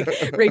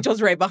 Right. Rachel's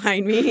right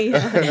behind me.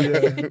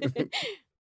 Yeah.